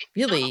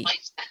 Really.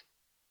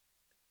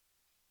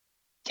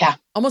 Yeah.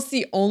 Almost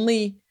the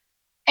only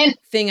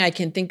thing I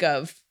can think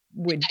of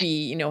would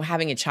be,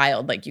 having a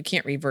child. Like, you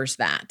can't reverse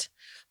that.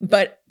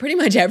 But pretty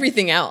much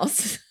everything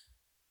else.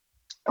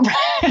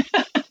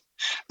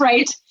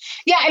 Right.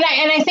 Yeah.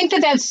 And I think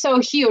that that's so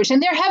huge.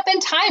 And there have been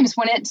times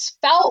when it's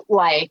felt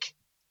like,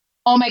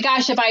 oh my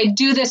gosh, if I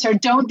do this or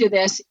don't do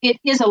this, it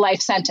is a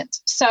life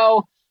sentence.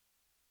 So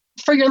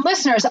for your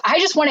listeners, I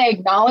just want to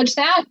acknowledge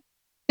that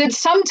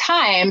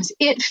sometimes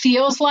it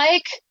feels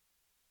like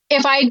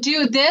if I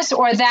do this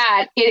or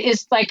that, it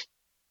is like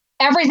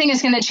everything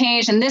is going to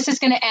change and this is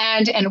going to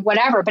end and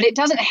whatever. But it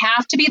doesn't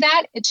have to be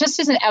that. It just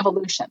is an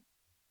evolution.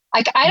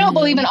 Like, I don't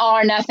believe in all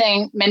or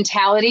nothing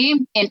mentality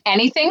in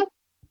anything.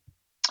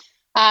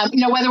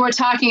 Whether we're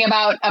talking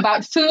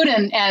about food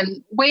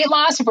and weight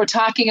loss, if we're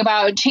talking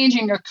about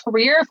changing your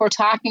career, if we're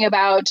talking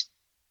about,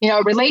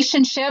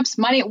 relationships,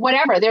 money,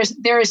 whatever,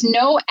 there is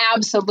no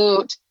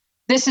absolute,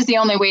 this is the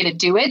only way to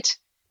do it.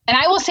 And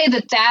I will say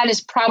that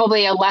is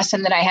probably a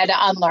lesson that I had to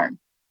unlearn,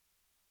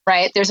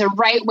 right? There's a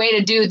right way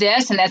to do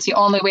this, and that's the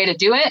only way to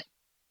do it.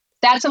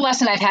 That's a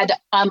lesson I've had to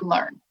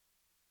unlearn.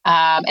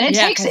 And it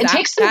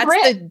takes some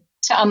grit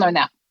to unlearn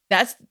that.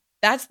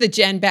 That's the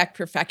Jen Beck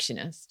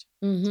perfectionist.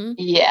 Mm-hmm.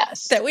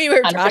 Yes. That we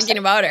were 100%. Talking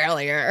about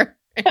earlier.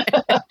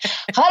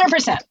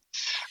 100%.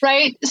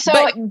 Right.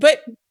 So,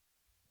 but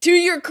to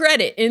your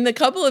credit, in the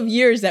couple of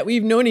years that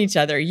we've known each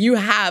other, you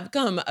have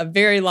come a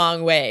very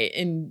long way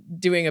in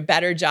doing a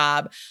better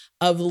job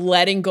of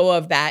letting go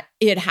of that.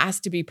 It has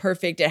to be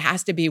perfect. It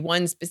has to be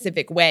one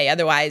specific way.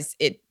 Otherwise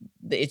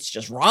it's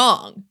just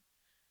wrong.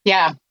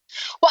 Yeah.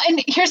 Well,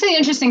 and here's the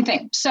interesting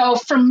thing. So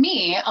for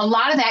me, a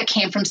lot of that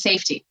came from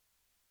safety.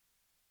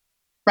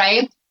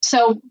 Right.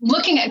 So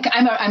looking at,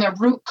 I'm a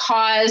root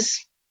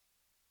cause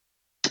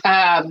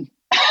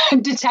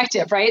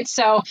detective, right?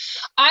 So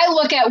I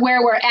look at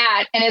where we're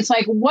at and it's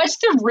like, what's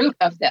the root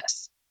of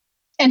this?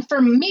 And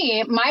for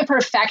me, my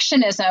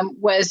perfectionism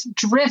was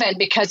driven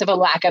because of a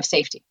lack of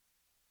safety.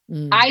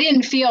 I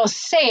didn't feel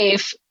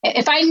safe.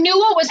 If I knew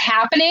what was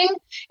happening,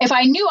 if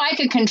I knew I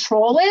could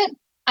control it,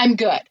 I'm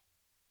good.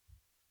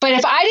 But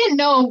if I didn't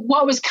know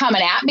what was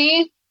coming at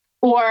me,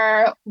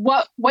 or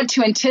what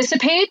to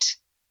anticipate.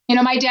 You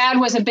know, my dad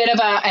was a bit of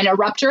an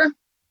erupter.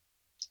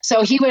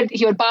 So he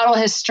would bottle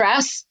his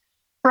stress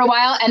for a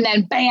while, and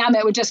then bam,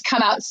 it would just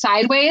come out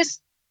sideways.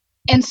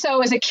 And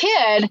so as a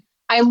kid,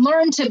 I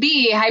learned to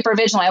be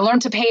hypervigilant. I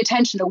learned to pay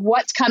attention to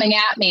what's coming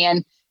at me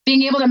and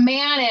being able to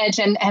manage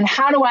and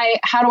how do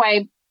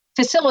I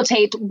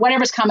facilitate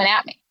whatever's coming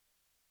at me.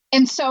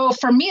 And so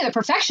for me, the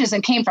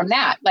perfectionism came from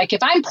that. Like,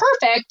 if I'm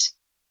perfect,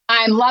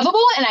 I'm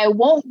lovable and I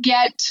won't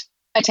get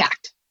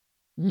attacked.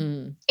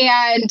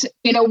 And,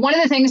 you know, one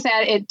of the things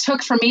that it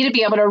took for me to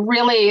be able to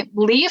really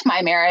leave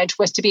my marriage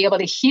was to be able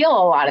to heal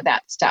a lot of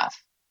that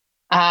stuff.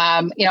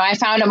 You know, I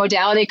found a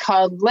modality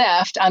called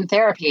Lift on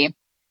therapy.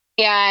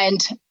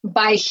 And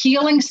by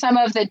healing some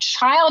of the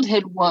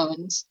childhood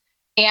wounds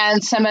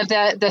and some of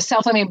the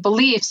self-limiting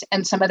beliefs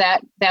and some of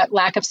that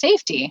lack of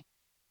safety,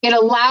 it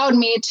allowed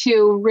me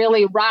to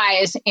really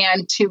rise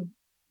and to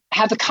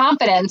have the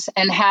confidence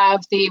and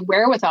have the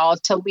wherewithal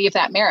to leave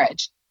that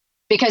marriage.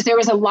 Because there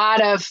was a lot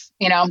of,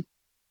 you know,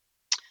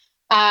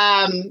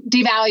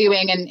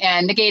 devaluing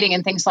and negating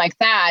and things like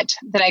that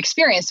I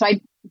experienced. So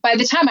by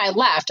the time I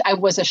left, I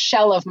was a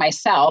shell of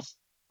myself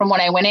from when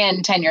I went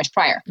in 10 years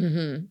prior.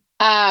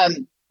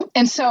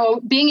 And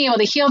so being able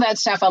to heal that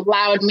stuff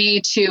allowed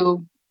me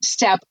to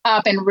step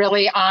up and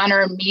really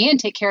honor me and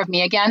take care of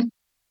me again.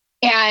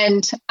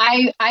 And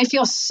I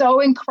feel so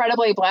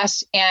incredibly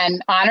blessed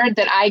and honored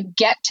that I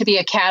get to be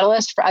a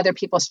catalyst for other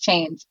people's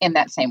change in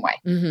that same way,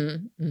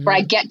 where I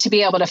get to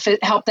be able to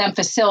help them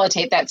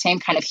facilitate that same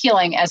kind of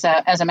healing as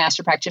a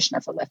master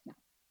practitioner for Lift Now.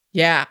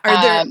 Yeah.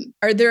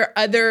 Are there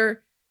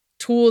other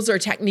tools or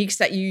techniques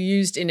that you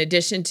used in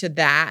addition to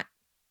that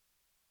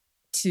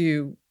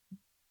to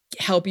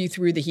help you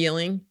through the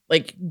healing,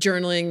 like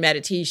journaling,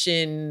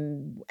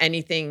 meditation,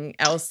 anything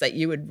else that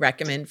you would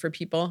recommend for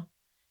people?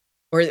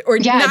 Or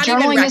yeah, not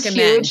even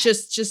recommend, is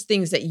huge. just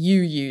things that you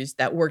used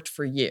that worked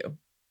for you.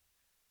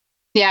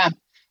 Yeah.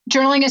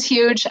 Journaling is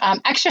huge.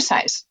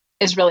 Exercise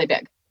is really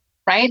big,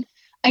 right?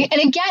 And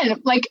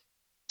again, like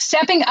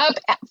stepping up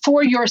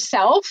for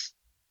yourself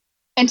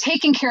and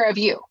taking care of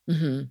you,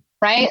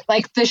 right?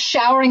 Like the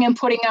showering and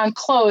putting on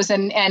clothes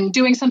and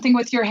doing something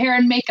with your hair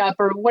and makeup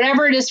or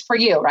whatever it is for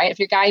you, right? If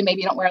you're a guy,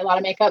 maybe you don't wear a lot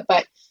of makeup,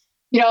 but,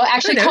 you know,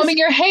 actually combing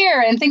your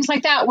hair and things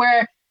like that,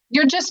 where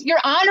you're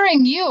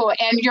honoring you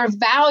and you're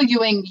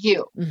valuing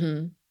you.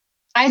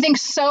 I think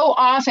so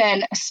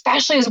often,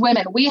 especially as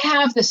women, we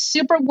have the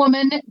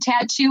Superwoman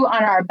tattoo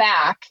on our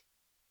back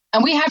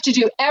and we have to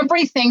do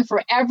everything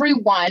for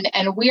everyone.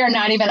 And we are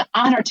not even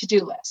on our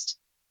to-do list.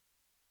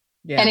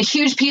 Yeah. And a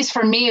huge piece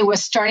for me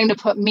was starting to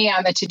put me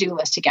on the to-do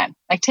list again,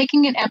 like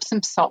taking an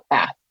Epsom salt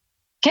bath,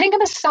 getting a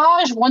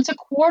massage once a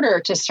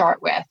quarter to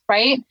start with,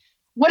 right?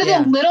 What are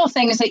the little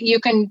things that you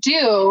can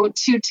do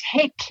to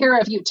take care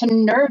of you, to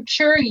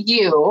nurture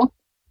you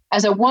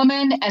as a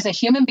woman, as a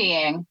human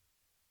being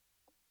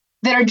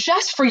that are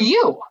just for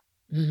you,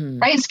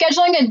 right?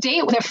 Scheduling a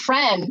date with a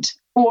friend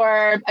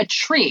or a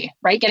tree,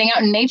 right? Getting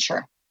out in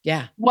nature.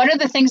 Yeah. What are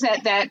the things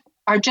that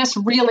are just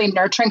really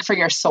nurturing for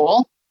your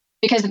soul?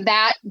 Because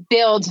that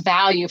builds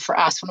value for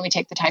us when we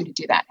take the time to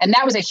do that. And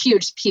that was a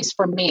huge piece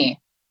for me,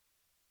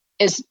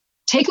 is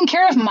taking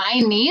care of my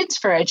needs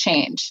for a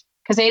change.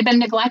 Because they had been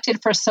neglected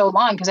for so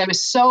long because I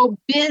was so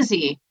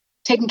busy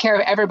taking care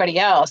of everybody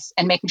else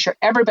and making sure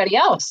everybody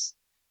else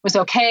was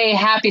okay,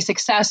 happy,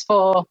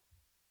 successful,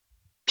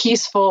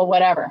 peaceful,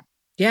 whatever.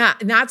 Yeah.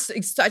 And that's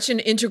such an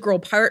integral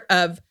part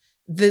of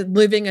the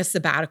living a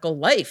sabbatical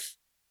life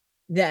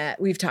that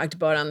we've talked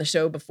about on the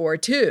show before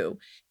too,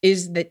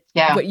 is that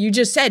what you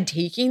just said,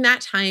 taking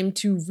that time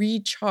to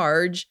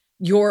recharge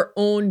your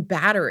own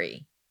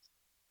battery.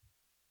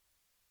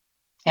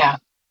 Yeah.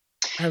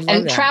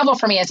 And travel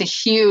for me is a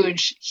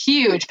huge,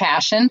 huge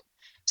passion.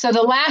 So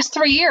the last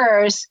 3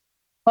 years,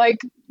 like,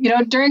 you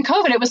know, during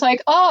COVID, it was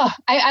like,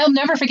 I'll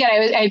never forget.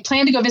 I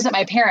planned to go visit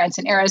my parents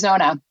in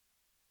Arizona.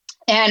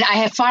 And I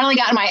had finally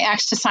gotten my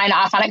ex to sign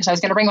off on it because I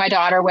was going to bring my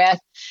daughter with.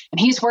 And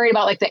he's worried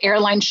about like the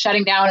airline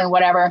shutting down and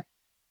whatever.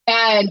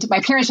 And my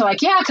parents were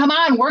like, yeah, come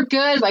on, we're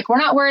good. Like, we're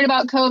not worried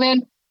about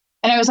COVID.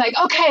 And I was like,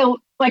 okay,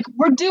 like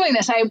we're doing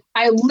this.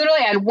 I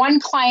literally had one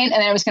client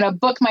and I was going to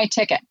book my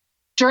ticket.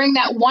 During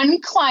that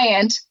one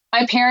client,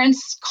 my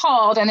parents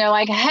called and they're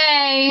like,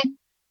 hey,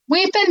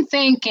 we've been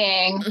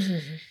thinking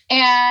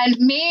and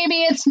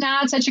maybe it's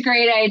not such a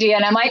great idea.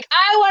 And I'm like,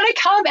 I want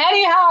to come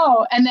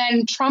anyhow. And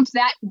then Trump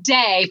that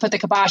day put the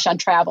kibosh on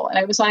travel. And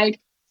I was like,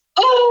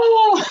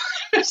 oh,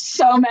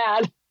 so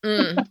mad.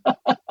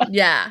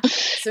 Yeah.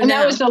 So and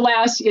that was the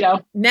last, you know.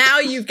 Now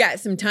you've got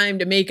some time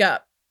to make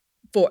up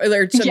for,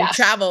 or some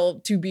travel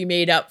to be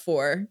made up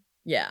for.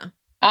 Yeah.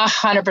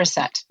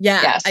 100%.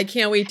 Yeah. Yes. I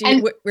can't wait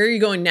to, where are you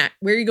going next?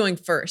 Where are you going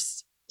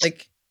first?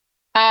 Like,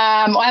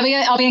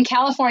 I'll be in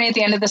California at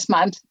the end of this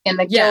month in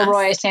the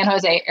Gilroy, San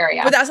Jose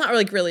area. But that's not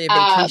really a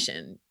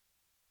vacation.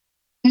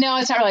 No,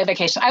 it's not really a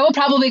vacation. I will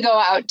probably go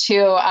out to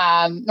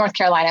North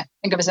Carolina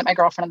and go visit my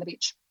girlfriend on the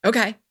beach.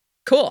 Okay,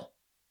 cool.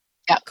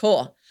 Yeah.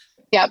 Cool.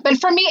 Yeah.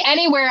 But for me,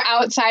 anywhere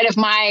outside of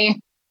my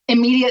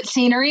immediate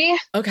scenery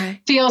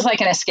Okay. feels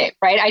like an escape,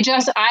 right?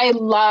 I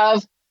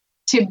love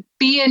to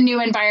be in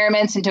new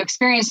environments and to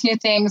experience new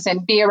things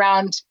and be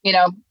around,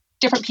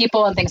 different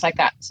people and things like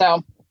that.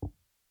 So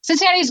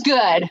Cincinnati's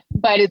good,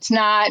 but it's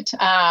not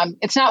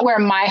where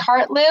my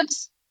heart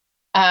lives.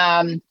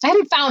 I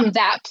haven't found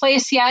that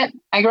place yet.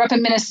 I grew up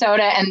in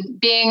Minnesota, and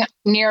being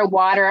near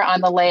water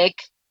on the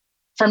lake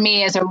for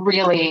me is a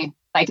really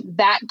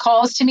that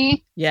calls to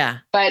me. Yeah.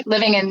 But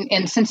living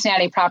in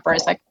Cincinnati proper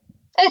is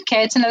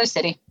okay, it's another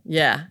city.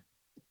 Yeah.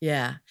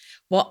 Yeah.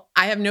 Well,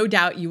 I have no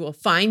doubt you will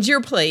find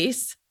your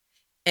place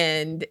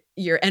and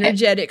your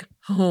energetic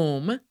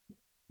home.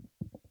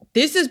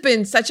 This has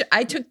been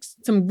I took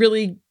some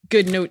really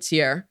good notes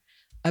here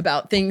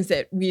about things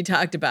that we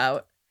talked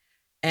about.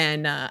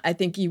 And I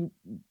think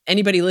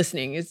anybody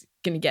listening is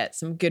going to get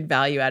some good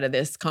value out of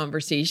this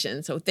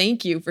conversation. So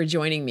thank you for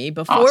joining me.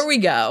 Before we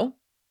go,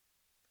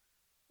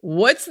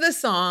 what's the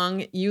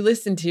song you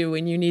listen to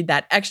when you need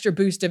that extra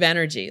boost of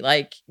energy?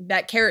 Like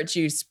that carrot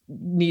juice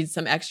needs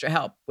some extra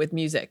help with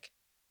music.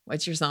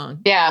 What's your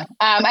song? Yeah.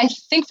 I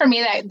think for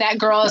me that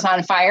Girl Is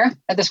on Fire,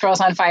 This Girl's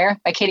on Fire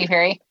by Katy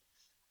Perry.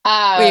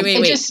 Wait.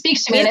 It just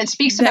speaks to me, and it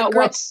speaks about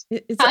what's...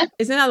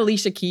 Isn't that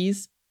Alicia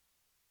Keys?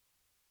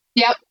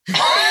 Yep.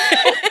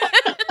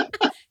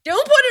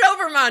 Don't put it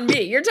over on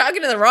me. You're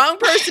talking to the wrong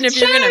person if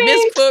you're going to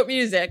misquote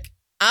music.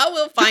 I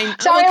will find...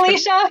 Sorry,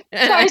 Alicia.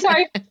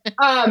 Sorry.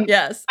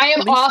 Yes. I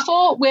am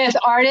awful with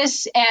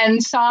artists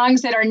and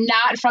songs that are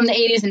not from the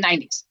 80s and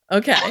 90s.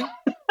 Okay.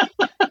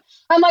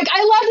 I'm like,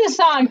 I love this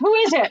song. Who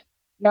is it?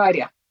 No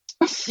idea.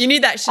 You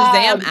need that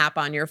Shazam app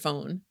on your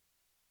phone.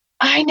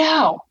 I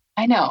know.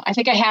 I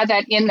think I had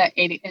that in the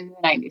 80s, in the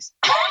 90s.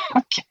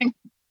 I'm kidding.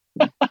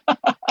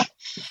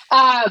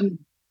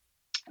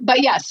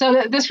 But yeah,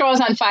 so This Girl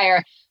Is on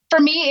Fire. For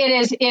me,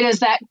 it is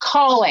that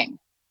calling,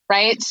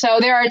 right? So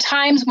there are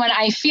times when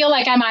I feel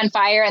like I'm on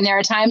fire, and there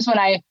are times when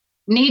I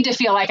need to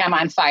feel like I'm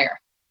on fire.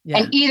 Yeah.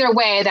 And either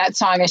way, that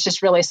song is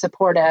just really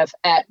supportive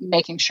at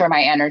making sure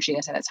my energy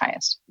is at its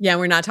highest. Yeah,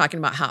 we're not talking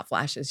about hot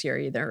flashes here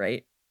either,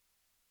 right?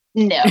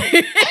 No.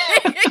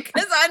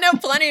 Because I know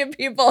plenty of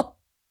people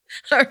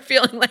are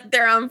feeling like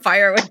they're on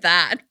fire with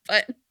that,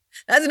 but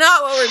that's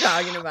not what we're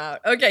talking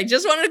about. Okay,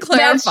 just wanted to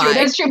clarify.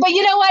 That's true. But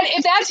you know what?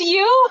 If that's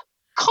you,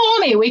 call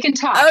me. We can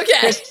talk. Okay.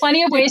 There's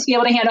plenty of ways to be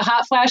able to handle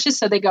hot flashes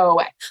so they go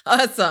away.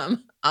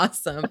 Awesome.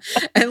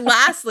 And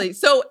lastly,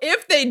 so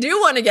if they do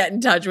want to get in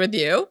touch with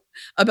you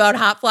about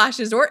hot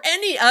flashes or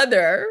any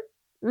other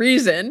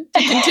reason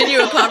to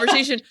continue a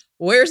conversation,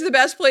 where's the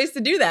best place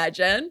to do that,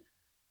 Jen?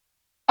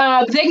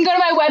 They can go to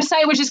my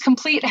website, which is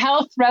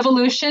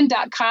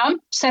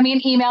CompleteHealthRevolution.com. Send me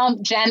an email,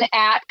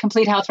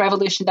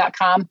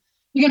 jen@CompleteHealthRevolution.com.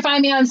 You can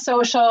find me on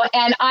social,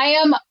 and I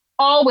am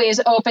always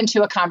open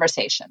to a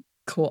conversation.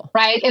 Cool.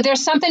 Right? If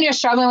there's something you're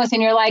struggling with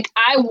and you're like,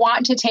 I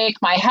want to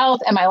take my health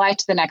and my life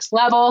to the next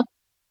level,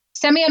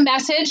 send me a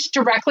message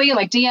directly,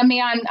 like DM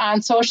me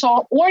on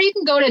social, or you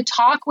can go to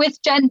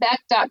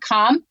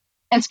talkwithjenbeck.com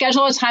and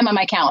schedule a time on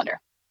my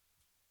calendar.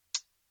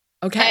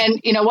 Okay.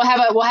 And, we'll have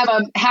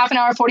a half an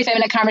hour,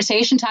 45-minute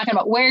conversation talking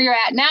about where you're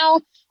at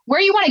now,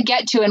 where you want to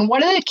get to, and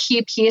what are the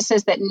key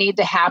pieces that need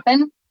to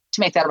happen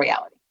to make that a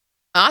reality.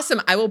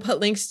 Awesome. I will put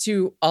links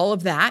to all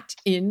of that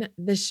in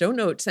the show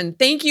notes. And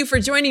thank you for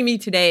joining me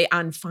today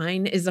on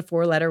Fine is a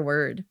 4-letter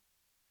word.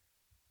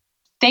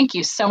 Thank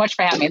you so much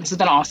for having me. This has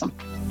been awesome.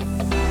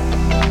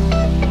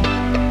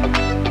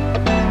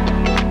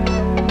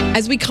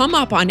 As we come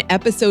up on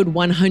episode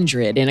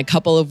 100 in a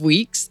couple of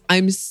weeks,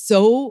 I'm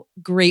so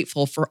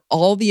grateful for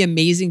all the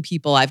amazing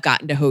people I've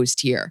gotten to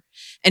host here.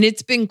 And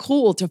it's been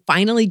cool to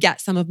finally get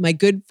some of my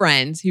good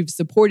friends who've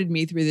supported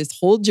me through this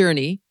whole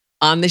journey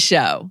on the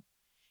show.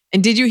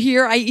 And did you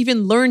hear I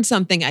even learned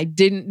something I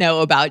didn't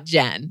know about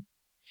Jen?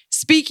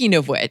 Speaking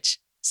of which,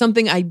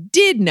 something I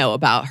did know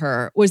about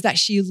her was that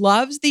she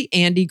loves the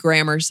Andy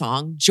Grammer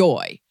song,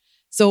 Joy.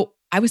 So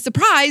I was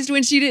surprised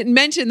when she didn't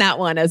mention that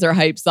one as her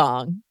hype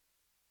song.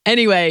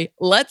 Anyway,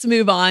 let's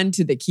move on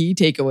to the key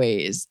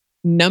takeaways.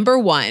 Number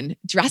 1,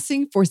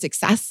 dressing for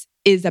success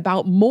is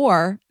about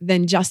more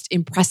than just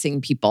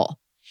impressing people.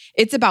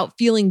 It's about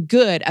feeling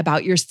good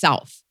about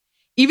yourself.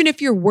 Even if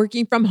you're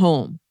working from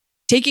home,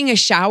 taking a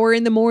shower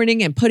in the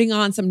morning and putting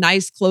on some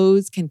nice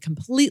clothes can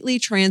completely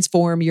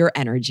transform your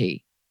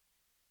energy.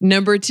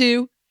 Number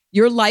 2,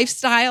 your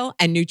lifestyle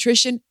and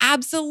nutrition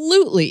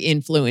absolutely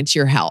influence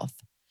your health.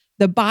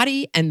 The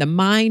body and the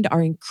mind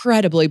are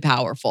incredibly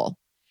powerful.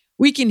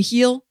 We can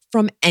heal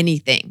from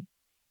anything.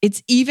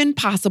 It's even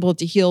possible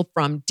to heal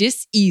from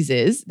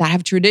diseases that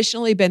have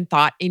traditionally been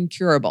thought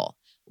incurable,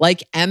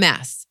 like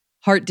MS,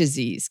 heart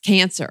disease,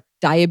 cancer,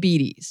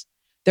 diabetes.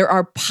 There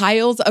are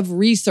piles of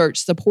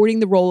research supporting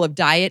the role of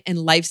diet and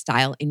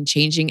lifestyle in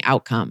changing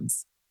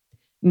outcomes.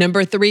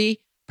 Number 3,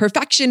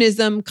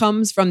 perfectionism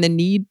comes from the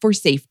need for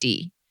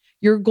safety.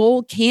 Your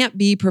goal can't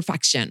be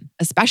perfection,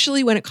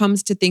 especially when it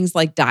comes to things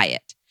like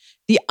diet.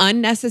 The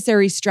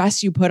unnecessary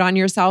stress you put on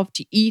yourself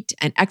to eat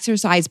and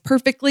exercise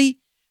perfectly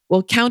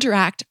will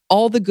counteract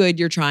all the good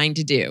you're trying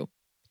to do.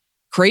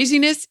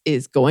 Craziness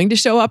is going to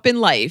show up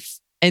in life,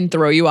 and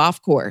throw you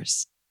off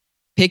course.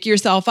 Pick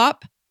yourself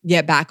up,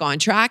 get back on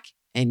track,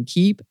 and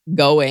keep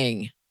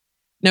going.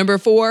 Number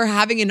 4,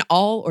 having an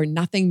all or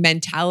nothing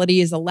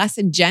mentality is a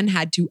lesson Jen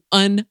had to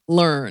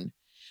unlearn.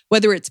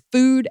 Whether it's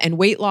food and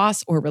weight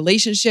loss or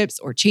relationships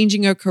or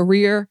changing a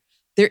career,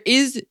 there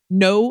is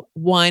no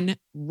one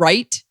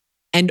right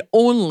and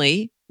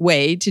only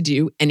way to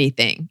do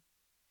anything.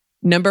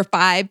 Number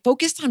 5,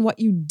 focus on what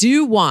you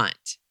do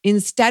want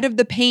instead of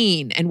the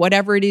pain and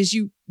whatever it is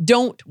you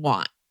don't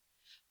want.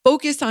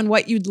 Focus on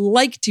what you'd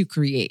like to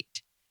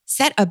create.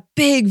 Set a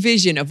big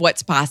vision of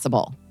what's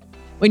possible.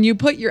 When you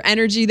put your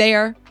energy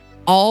there,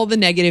 all the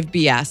negative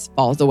BS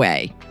falls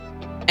away.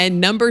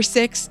 And number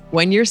 6,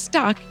 when you're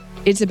stuck,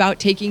 it's about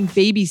taking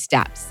baby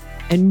steps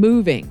and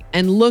moving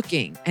and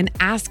looking and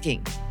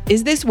asking,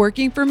 is this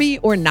working for me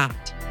or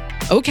not?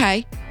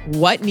 Okay,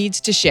 what needs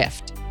to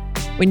shift?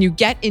 When you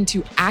get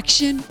into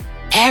action,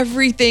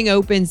 everything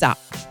opens up.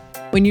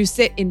 When you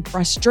sit in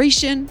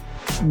frustration,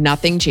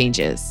 nothing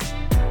changes.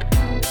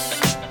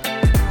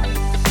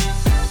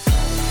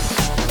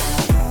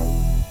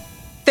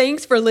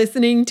 Thanks for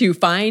listening to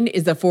Fine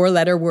is a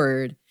 4-letter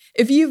word.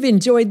 If you've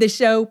enjoyed the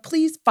show,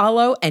 please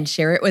follow and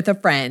share it with a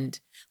friend.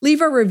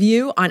 Leave a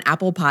review on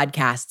Apple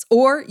Podcasts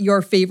or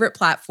your favorite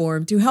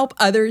platform to help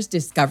others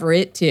discover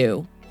it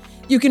too.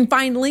 You can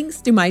find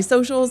links to my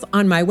socials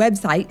on my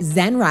website,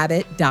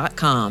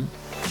 zenrabbit.com.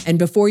 And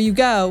before you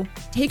go,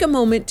 take a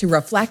moment to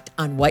reflect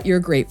on what you're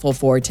grateful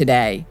for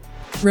today.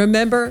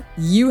 Remember,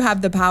 you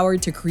have the power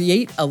to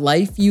create a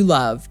life you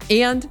love,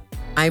 and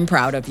I'm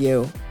proud of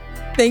you.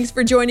 Thanks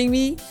for joining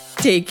me.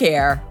 Take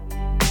care.